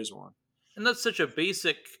 if there is one. And that's such a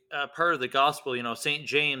basic part of the gospel. St.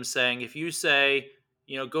 James saying, if you say,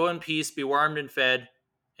 go in peace, be warmed and fed,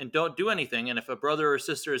 and don't do anything, and if a brother or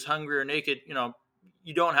sister is hungry or naked,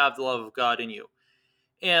 you don't have the love of God in you.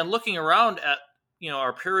 And looking around at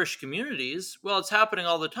our parish communities, well, it's happening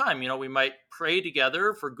all the time. We might pray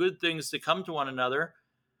together for good things to come to one another,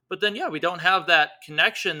 but then we don't have that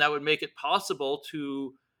connection that would make it possible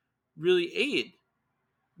to really aid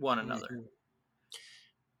one another. Mhm.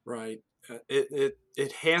 Right.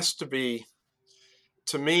 It has to be,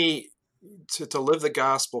 to me, to live the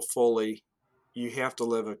gospel fully. You have to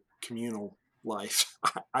live a communal. life.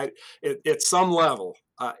 At some level,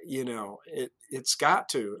 it's got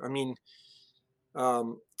to. I mean,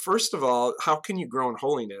 first of all, how can you grow in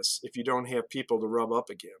holiness if you don't have people to rub up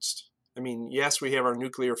against? I mean, yes, we have our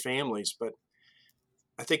nuclear families, but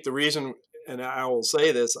I think the reason, and I will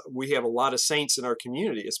say this, we have a lot of saints in our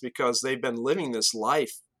community. It's because they've been living this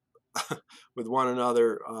life with one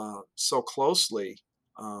another so closely.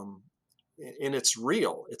 Um, and it's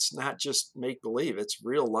real. It's not just make believe, it's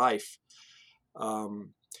real life.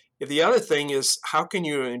 Um, the other thing is, how can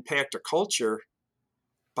you impact a culture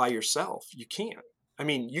by yourself? You can't. I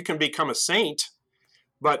mean, you can become a saint,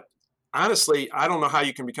 but honestly, I don't know how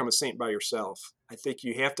you can become a saint by yourself. I think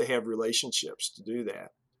you have to have relationships to do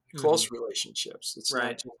that, Hmm. close relationships.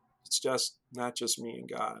 Right. It's just not just me and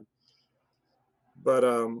God. But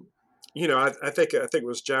I think it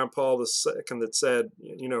was John Paul II that said,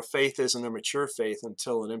 faith isn't a mature faith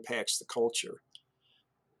until it impacts the culture.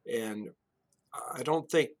 And I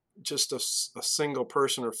don't think just a single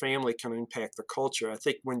person or family can impact the culture. I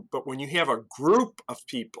think when you have a group of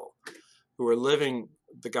people who are living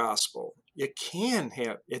the gospel,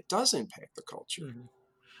 it does impact the culture. Hmm.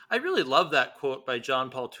 I really love that quote by John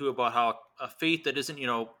Paul II about how a faith that isn't,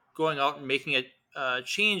 going out and making a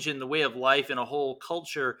change in the way of life in a whole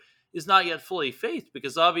culture is not yet fully faith.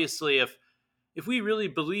 Because obviously, if we really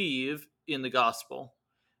believe in the gospel,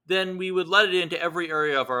 then we would let it into every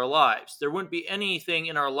area of our lives. There wouldn't be anything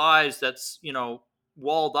in our lives that's,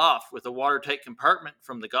 walled off with a watertight compartment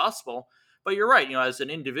from the gospel. But you're right, as an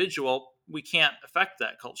individual, we can't affect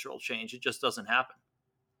that cultural change. It just doesn't happen.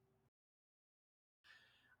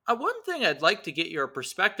 One thing I'd like to get your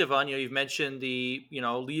perspective on, you've mentioned the,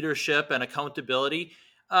 leadership and accountability.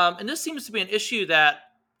 And this seems to be an issue that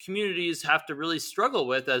communities have to really struggle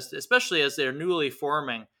with, especially as they're newly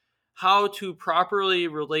forming, how to properly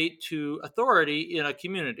relate to authority in a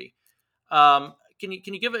community. Can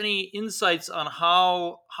you give any insights on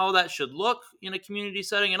how that should look in a community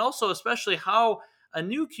setting, and also especially how a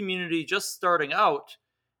new community just starting out,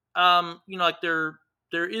 like there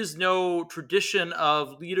is no tradition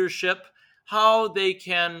of leadership, how they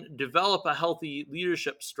can develop a healthy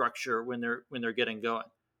leadership structure when they're getting going?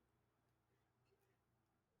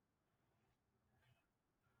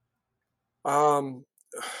 Um,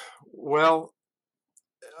 well,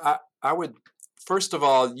 I would, first of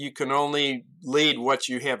all, you can only lead what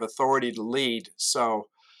you have authority to lead. So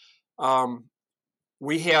um,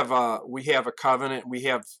 we have a covenant. We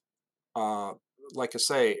have, uh, like I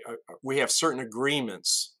say, we have certain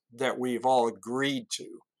agreements that we've all agreed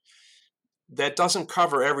to. That doesn't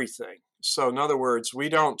cover everything. So in other words, we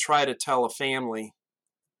don't try to tell a family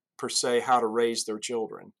per se how to raise their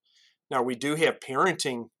children. Now we do have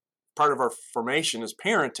parenting. Part of our formation is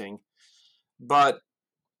parenting, but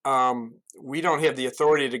we don't have the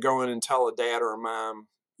authority to go in and tell a dad or a mom,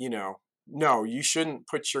 no, you shouldn't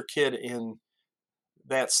put your kid in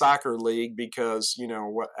that soccer league because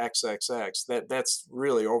what XXX. That's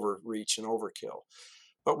really overreach and overkill.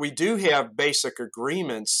 But we do have basic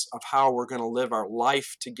agreements of how we're going to live our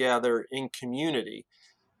life together in community.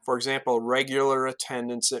 For example, regular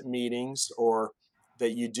attendance at meetings, or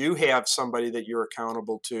that you do have somebody that you're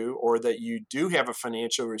accountable to, or that you do have a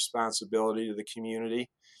financial responsibility to the community.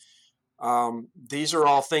 These are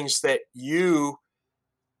all things that you,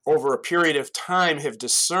 over a period of time, have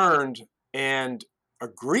discerned and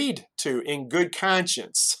agreed to in good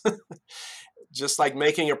conscience, just like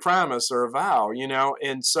making a promise or a vow,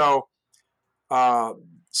 And uh,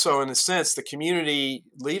 so in a sense, the community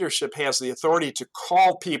leadership has the authority to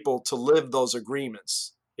call people to live those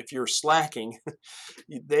agreements. If you're slacking,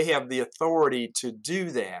 they have the authority to do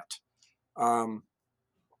that. Um,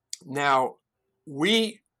 Now,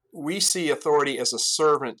 we we see authority as a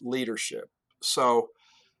servant leadership. So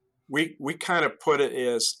we kind of put it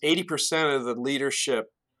as 80% of the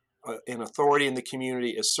leadership and authority in the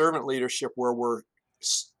community is servant leadership, where we're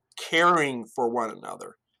caring for one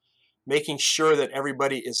another, making sure that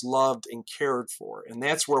everybody is loved and cared for. And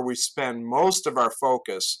that's where we spend most of our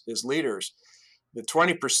focus as leaders. The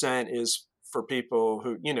 20% is for people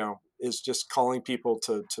who, is just calling people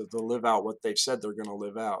to live out what they've said they're going to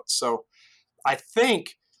live out. So I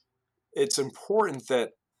think it's important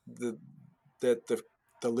that the that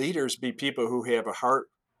the leaders be people who have a heart,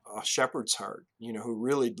 a shepherd's heart, who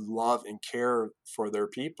really love and care for their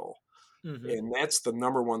people, Hmm. and that's the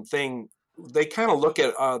number one thing. They kind of look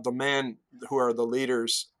at the men who are the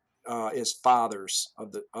leaders as fathers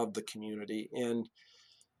of the community, and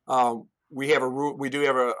we have a rule. We do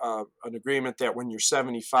have an agreement that when you're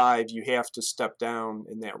 75, you have to step down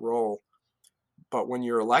in that role. But when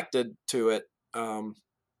you're elected to it,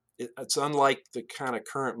 it's unlike the kind of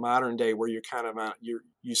current modern day where you're kind of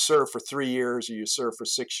you serve for 3 years or you serve for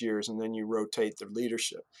 6 years and then you rotate the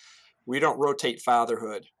leadership. We don't rotate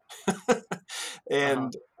fatherhood, Uh-huh.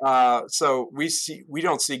 and so we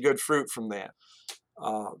don't see good fruit from that.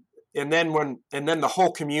 Uh, and then the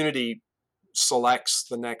whole community selects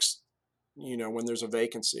the next, when there's a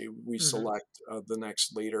vacancy, we Hmm. select the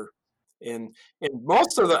next leader. And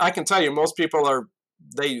most of the I can tell you, most people are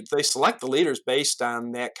they select the leaders based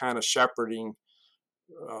on that kind of shepherding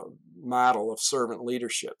uh, model of servant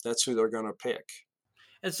leadership. That's who they're going to pick.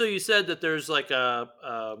 And so you said that there's like a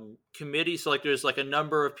committee, so like there's like a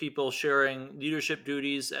number of people sharing leadership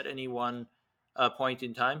duties at any one point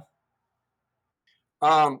in time.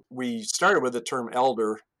 We started with the term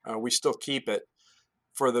elder. We still keep it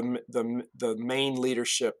for the main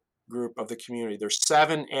leadership group of the community. There's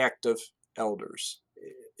 7 active elders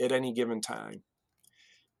at any given time,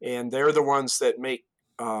 and they're the ones that make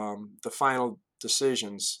the final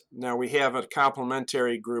decisions. Now we have a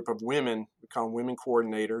complementary group of women. We call them women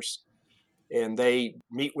coordinators, and they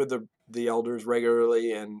meet with the elders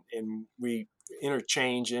regularly, and we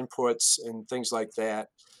interchange inputs and things like that.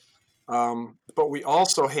 But we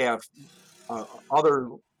also have other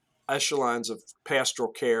echelons of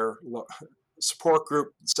pastoral care, support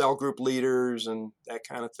group, cell group leaders, and that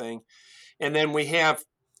kind of thing. And then we have,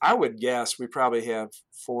 I would guess, we probably have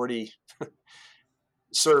 40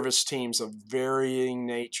 service teams of varying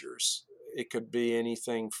natures. It could be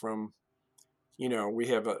anything from, we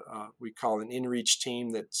have we call an in-reach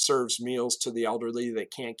team that serves meals to the elderly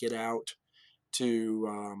that can't get out,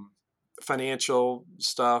 to financial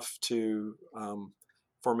stuff, to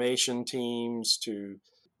formation teams, to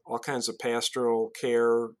all kinds of pastoral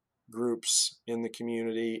care groups in the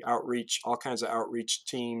community, outreach, all kinds of outreach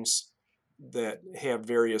teams that have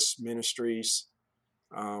various ministries.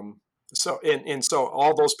 Um, so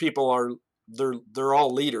all those people are they're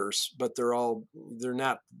all leaders, but they're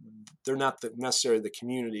not necessarily the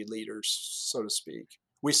community leaders, so to speak.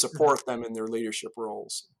 We Mhm. support them in their leadership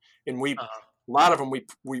roles, and Uh-huh. a lot of them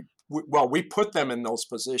we put them in those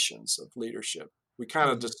positions of leadership. We kind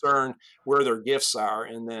of Hmm. discern where their gifts are,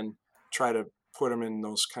 and then try to put them in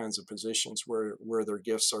those kinds of positions where their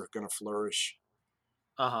gifts are going to flourish.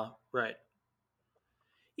 Uh-huh. Right.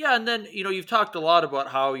 Yeah, and then you've talked a lot about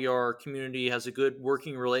how your community has a good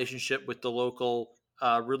working relationship with the local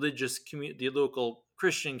religious community, the local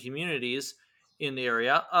Christian communities in the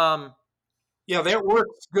area. Yeah, that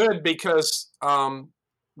works good because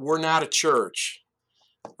we're not a church.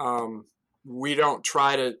 Um, we don't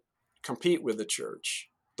try to compete with the church,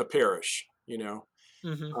 the parish.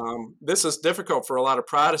 Hmm. This is difficult for a lot of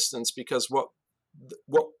Protestants because what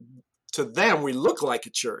to them we look like a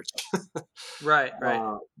church, Right. Right.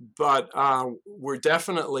 uh, but we're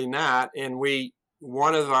definitely not. And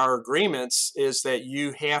one of our agreements is that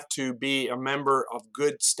you have to be a member of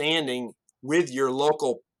good standing with your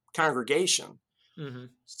local congregation. Hmm.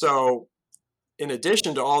 So, in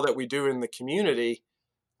addition to all that we do in the community,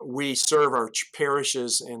 we serve our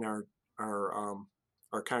parishes and our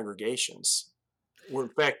our congregations. In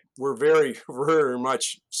fact, we're very very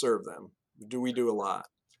much serve them. We do a lot.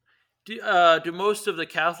 Do most of the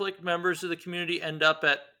Catholic members of the community end up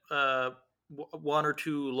at one or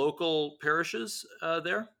two local parishes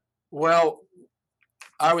there? Well,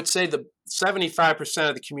 I would say the 75%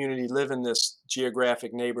 of the community live in this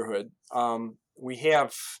geographic neighborhood.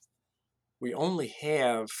 We only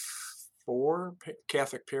have 4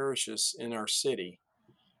 Catholic parishes in our city,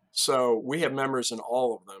 so we have members in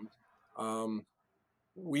all of them. Um,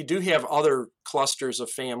 we do have other clusters of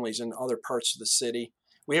families in other parts of the city.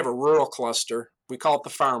 We have a rural cluster. We call it the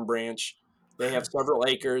farm branch. They have several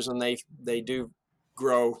acres and they do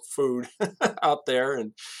grow food out there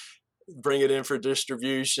and bring it in for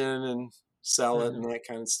distribution and sell it Hmm. and that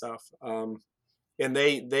kind of stuff. And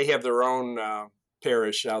they have their own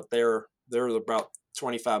parish out there. They're about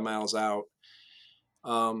 25 miles out.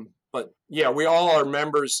 But yeah, we all are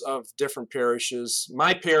members of different parishes.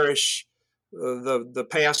 My parish, the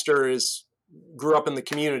pastor is grew up in the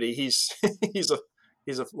community. He's a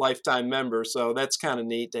he's a lifetime member, so that's kind of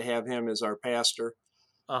neat to have him as our pastor.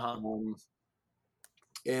 Uh huh. Um,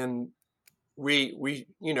 and we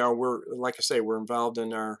we're like I say, we're involved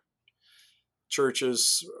in our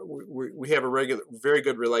churches. We have a very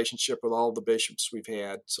good relationship with all the bishops we've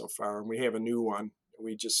had so far, and we have a new one.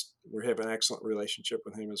 We have an excellent relationship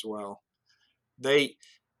with him as well. They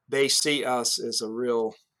they see us as a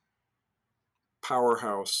real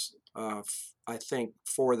powerhouse, I think,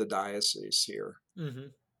 for the diocese here. Hmm.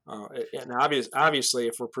 And obviously,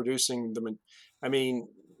 if we're producing I mean,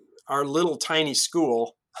 our little tiny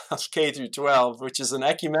school. of K through 12, which is an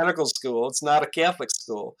ecumenical school. It's not a Catholic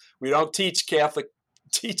school. We don't teach Catholic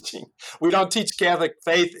teaching. We don't teach Catholic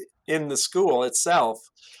faith in the school itself.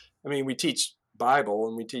 I mean, we teach Bible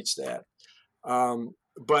and we teach that.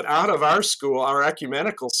 But out of our school, our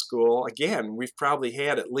ecumenical school, again, we've probably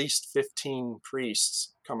had at least 15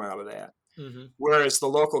 priests come out of that. Mm-hmm. Whereas the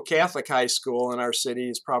local Catholic high school in our city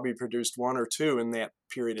has probably produced one or two in that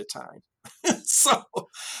period of time. So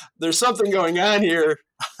there's something going on here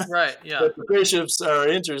Right. Yeah. that the bishops are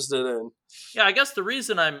interested in. Yeah. I guess the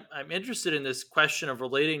reason I'm interested in this question of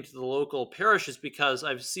relating to the local parish is because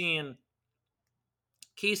I've seen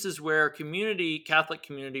cases where Catholic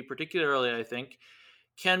community, particularly, I think,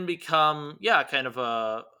 can become, yeah, kind of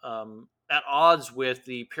at odds with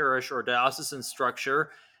the parish or diocesan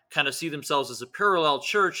structure, kind of see themselves as a parallel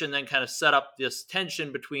church, and then kind of set up this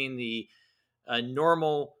tension between the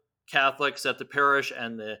normal Catholics at the parish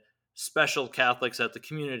and the special Catholics at the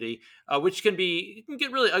community, which it can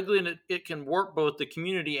get really ugly, and it can warp both the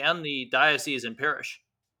community and the diocese and parish.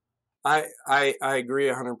 I agree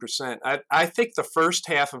 100%. I think the first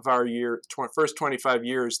half of our first 25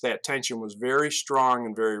 years, that tension was very strong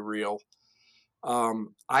and very real.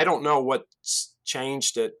 I don't know what's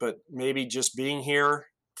changed it, but maybe just being here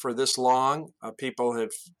for this long, people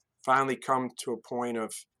have finally come to a point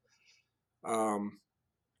of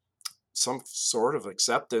some sort of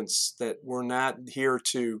acceptance that we're not here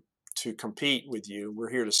to compete with you. We're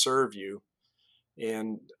here to serve you,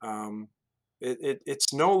 and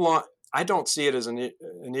it's no long. I don't see it as an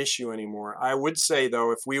issue anymore. I would say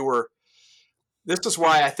though, if we were, this is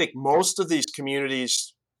why I think most of these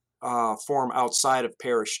communities form outside of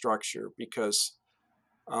parish structure,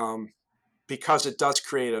 um, because it does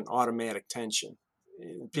create an automatic tension.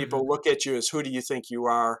 Mm-hmm. People look at you as, who do you think you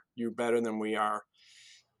are? You're better than we are.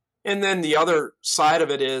 And then the other side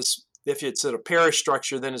of it is, if it's at a parish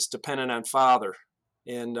structure, then it's dependent on father,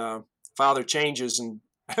 and father changes in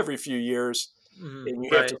every few years, Mm-hmm. and you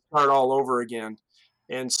have Right. to start all over again.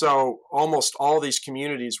 And so almost all these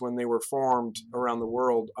communities, when they were formed around the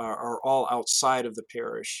world, are all outside of the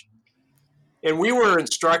parish. And we were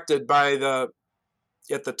instructed by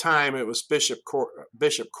at the time, it was Bishop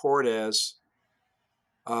Cordes.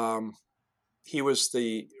 Um, he was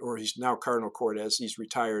or he's now Cardinal Cordes. He's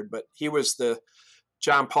retired, but he was the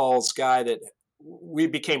John Paul's guy that we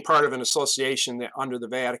became part of an association that under the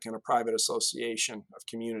Vatican, a private association of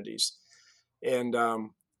communities. And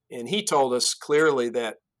he told us clearly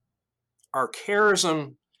that our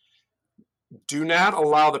charism, do not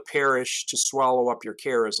allow the parish to swallow up your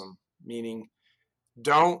charism, meaning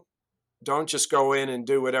don't just go in and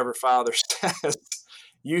do whatever father says.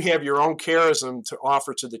 You have your own charism to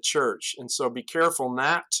offer to the church, and so be careful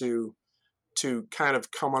not to kind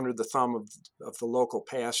of come under the thumb of the local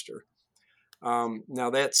pastor.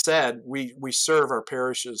 Now that said, we serve our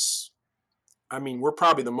parishes. I mean, we're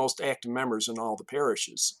probably the most active members in all the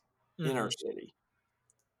parishes in Mm-hmm. our city,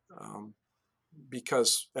 um,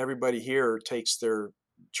 because everybody here takes their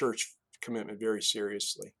church commitment very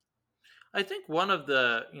seriously. I think one of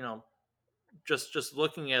the, just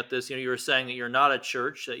looking at this, you were saying that you're not a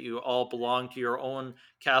church, that you all belong to your own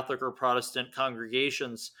Catholic or Protestant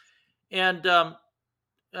congregations, and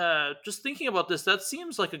just thinking about this, that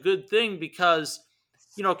seems like a good thing because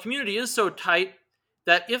community is so tight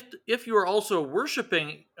that if you are also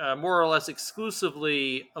worshiping more or less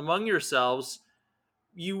exclusively among yourselves,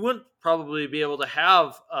 you wouldn't probably be able to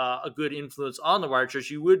have a good influence on the wider church.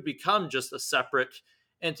 You would become just a separate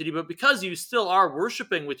entity. But because you still are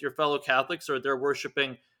worshiping with your fellow Catholics, or they're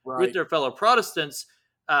worshiping with Right. their fellow Protestants,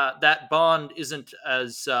 that bond isn't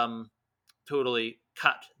as totally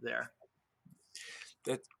cut there.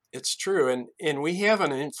 That it's true, and we have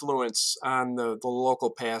an influence on the local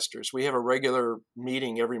pastors. We have a regular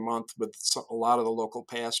meeting every month with a lot of the local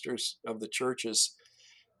pastors of the churches,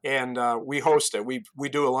 and we host it. We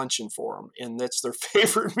do a luncheon for them, and that's their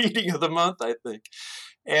favorite meeting of the month, I think.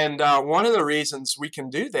 And one of the reasons we can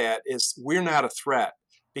do that is we're not a threat,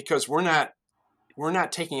 because we're not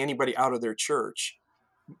taking anybody out of their church.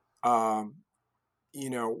 Um,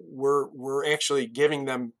 we're actually giving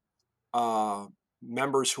them uh,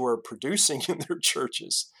 members who are producing in their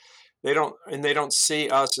churches. They don't see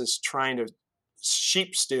us as trying to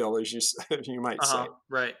sheep steal, as you might say, Right,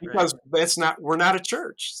 right, because we're not a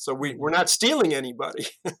church, so we're hmm not stealing anybody.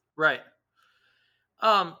 right.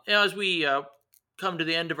 As we come to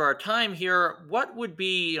the end of our time here, what would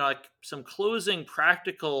be like some closing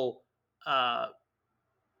practical uh,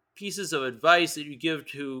 pieces of advice that you give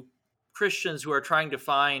to Christians who are trying to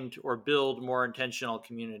find or build more intentional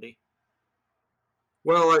community?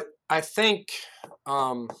 Well, I think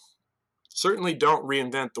um, certainly don't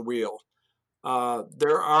reinvent the wheel.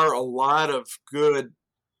 There are a lot of good,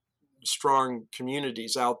 strong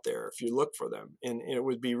communities out there if you look for them. And it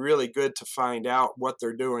would be really good to find out what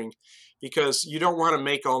they're doing, because you don't want to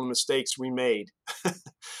make all the mistakes we made.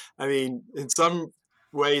 I mean, in some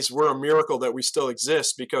ways, we're a miracle that we still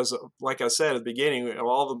exist because, like I said at the beginning, of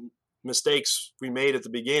all the mistakes we made at the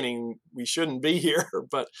beginning, we shouldn't be here.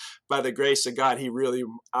 But by the grace of God, He really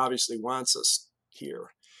obviously wants us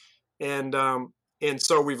here. And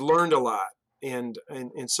so we've learned a lot. And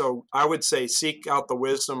so I would say seek out the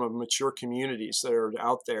wisdom of mature communities that are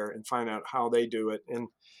out there and find out how they do it.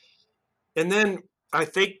 And then I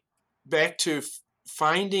think back to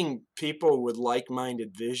finding people with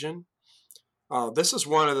like-minded vision. This is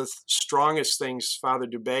one of the strongest things Father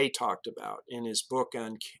Dubay talked about in his book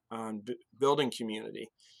on building community.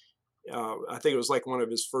 I think it was like one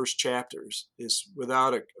of his first chapters, is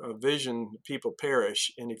without a vision, people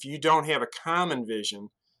perish. And if you don't have a common vision,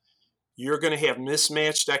 you're going to have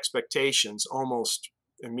mismatched expectations almost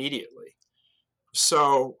immediately.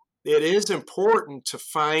 So it is important to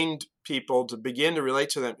find people to begin to relate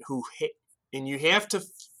to them and you have to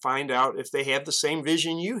find out if they have the same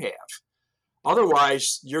vision you have.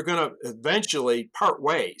 Otherwise, you're going to eventually part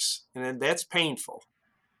ways, and that's painful.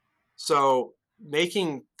 So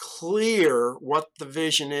making clear what the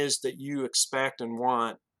vision is that you expect and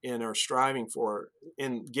want and are striving for,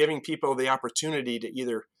 and giving people the opportunity to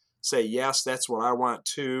either say, yes, that's what I want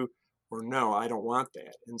too, or no, I don't want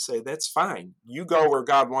that, and say, that's fine. You go where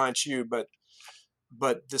God wants you, but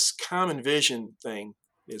this common vision thing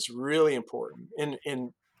is really important.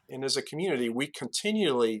 And as a community, we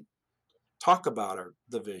continually talk about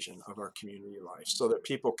the vision of our community life so that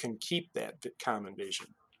people can keep that common vision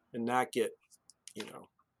and not get,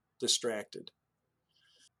 distracted.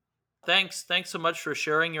 Thanks so much for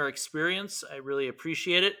sharing your experience. I really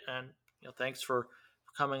appreciate it, and thanks for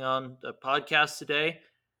coming on the podcast today.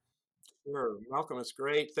 Sure, Malcolm, it's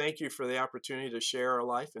great. Thank you for the opportunity to share our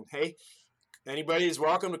life. And hey, anybody is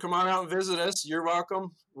welcome to come on out and visit us. You're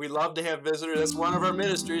welcome. We love to have visitors. That's one of our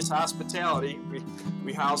ministries, hospitality.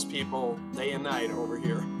 We house people day and night over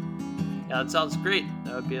here. Yeah, that sounds great.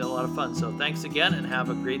 That would be a lot of fun. So thanks again, and have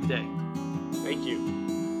a great day. Thank you.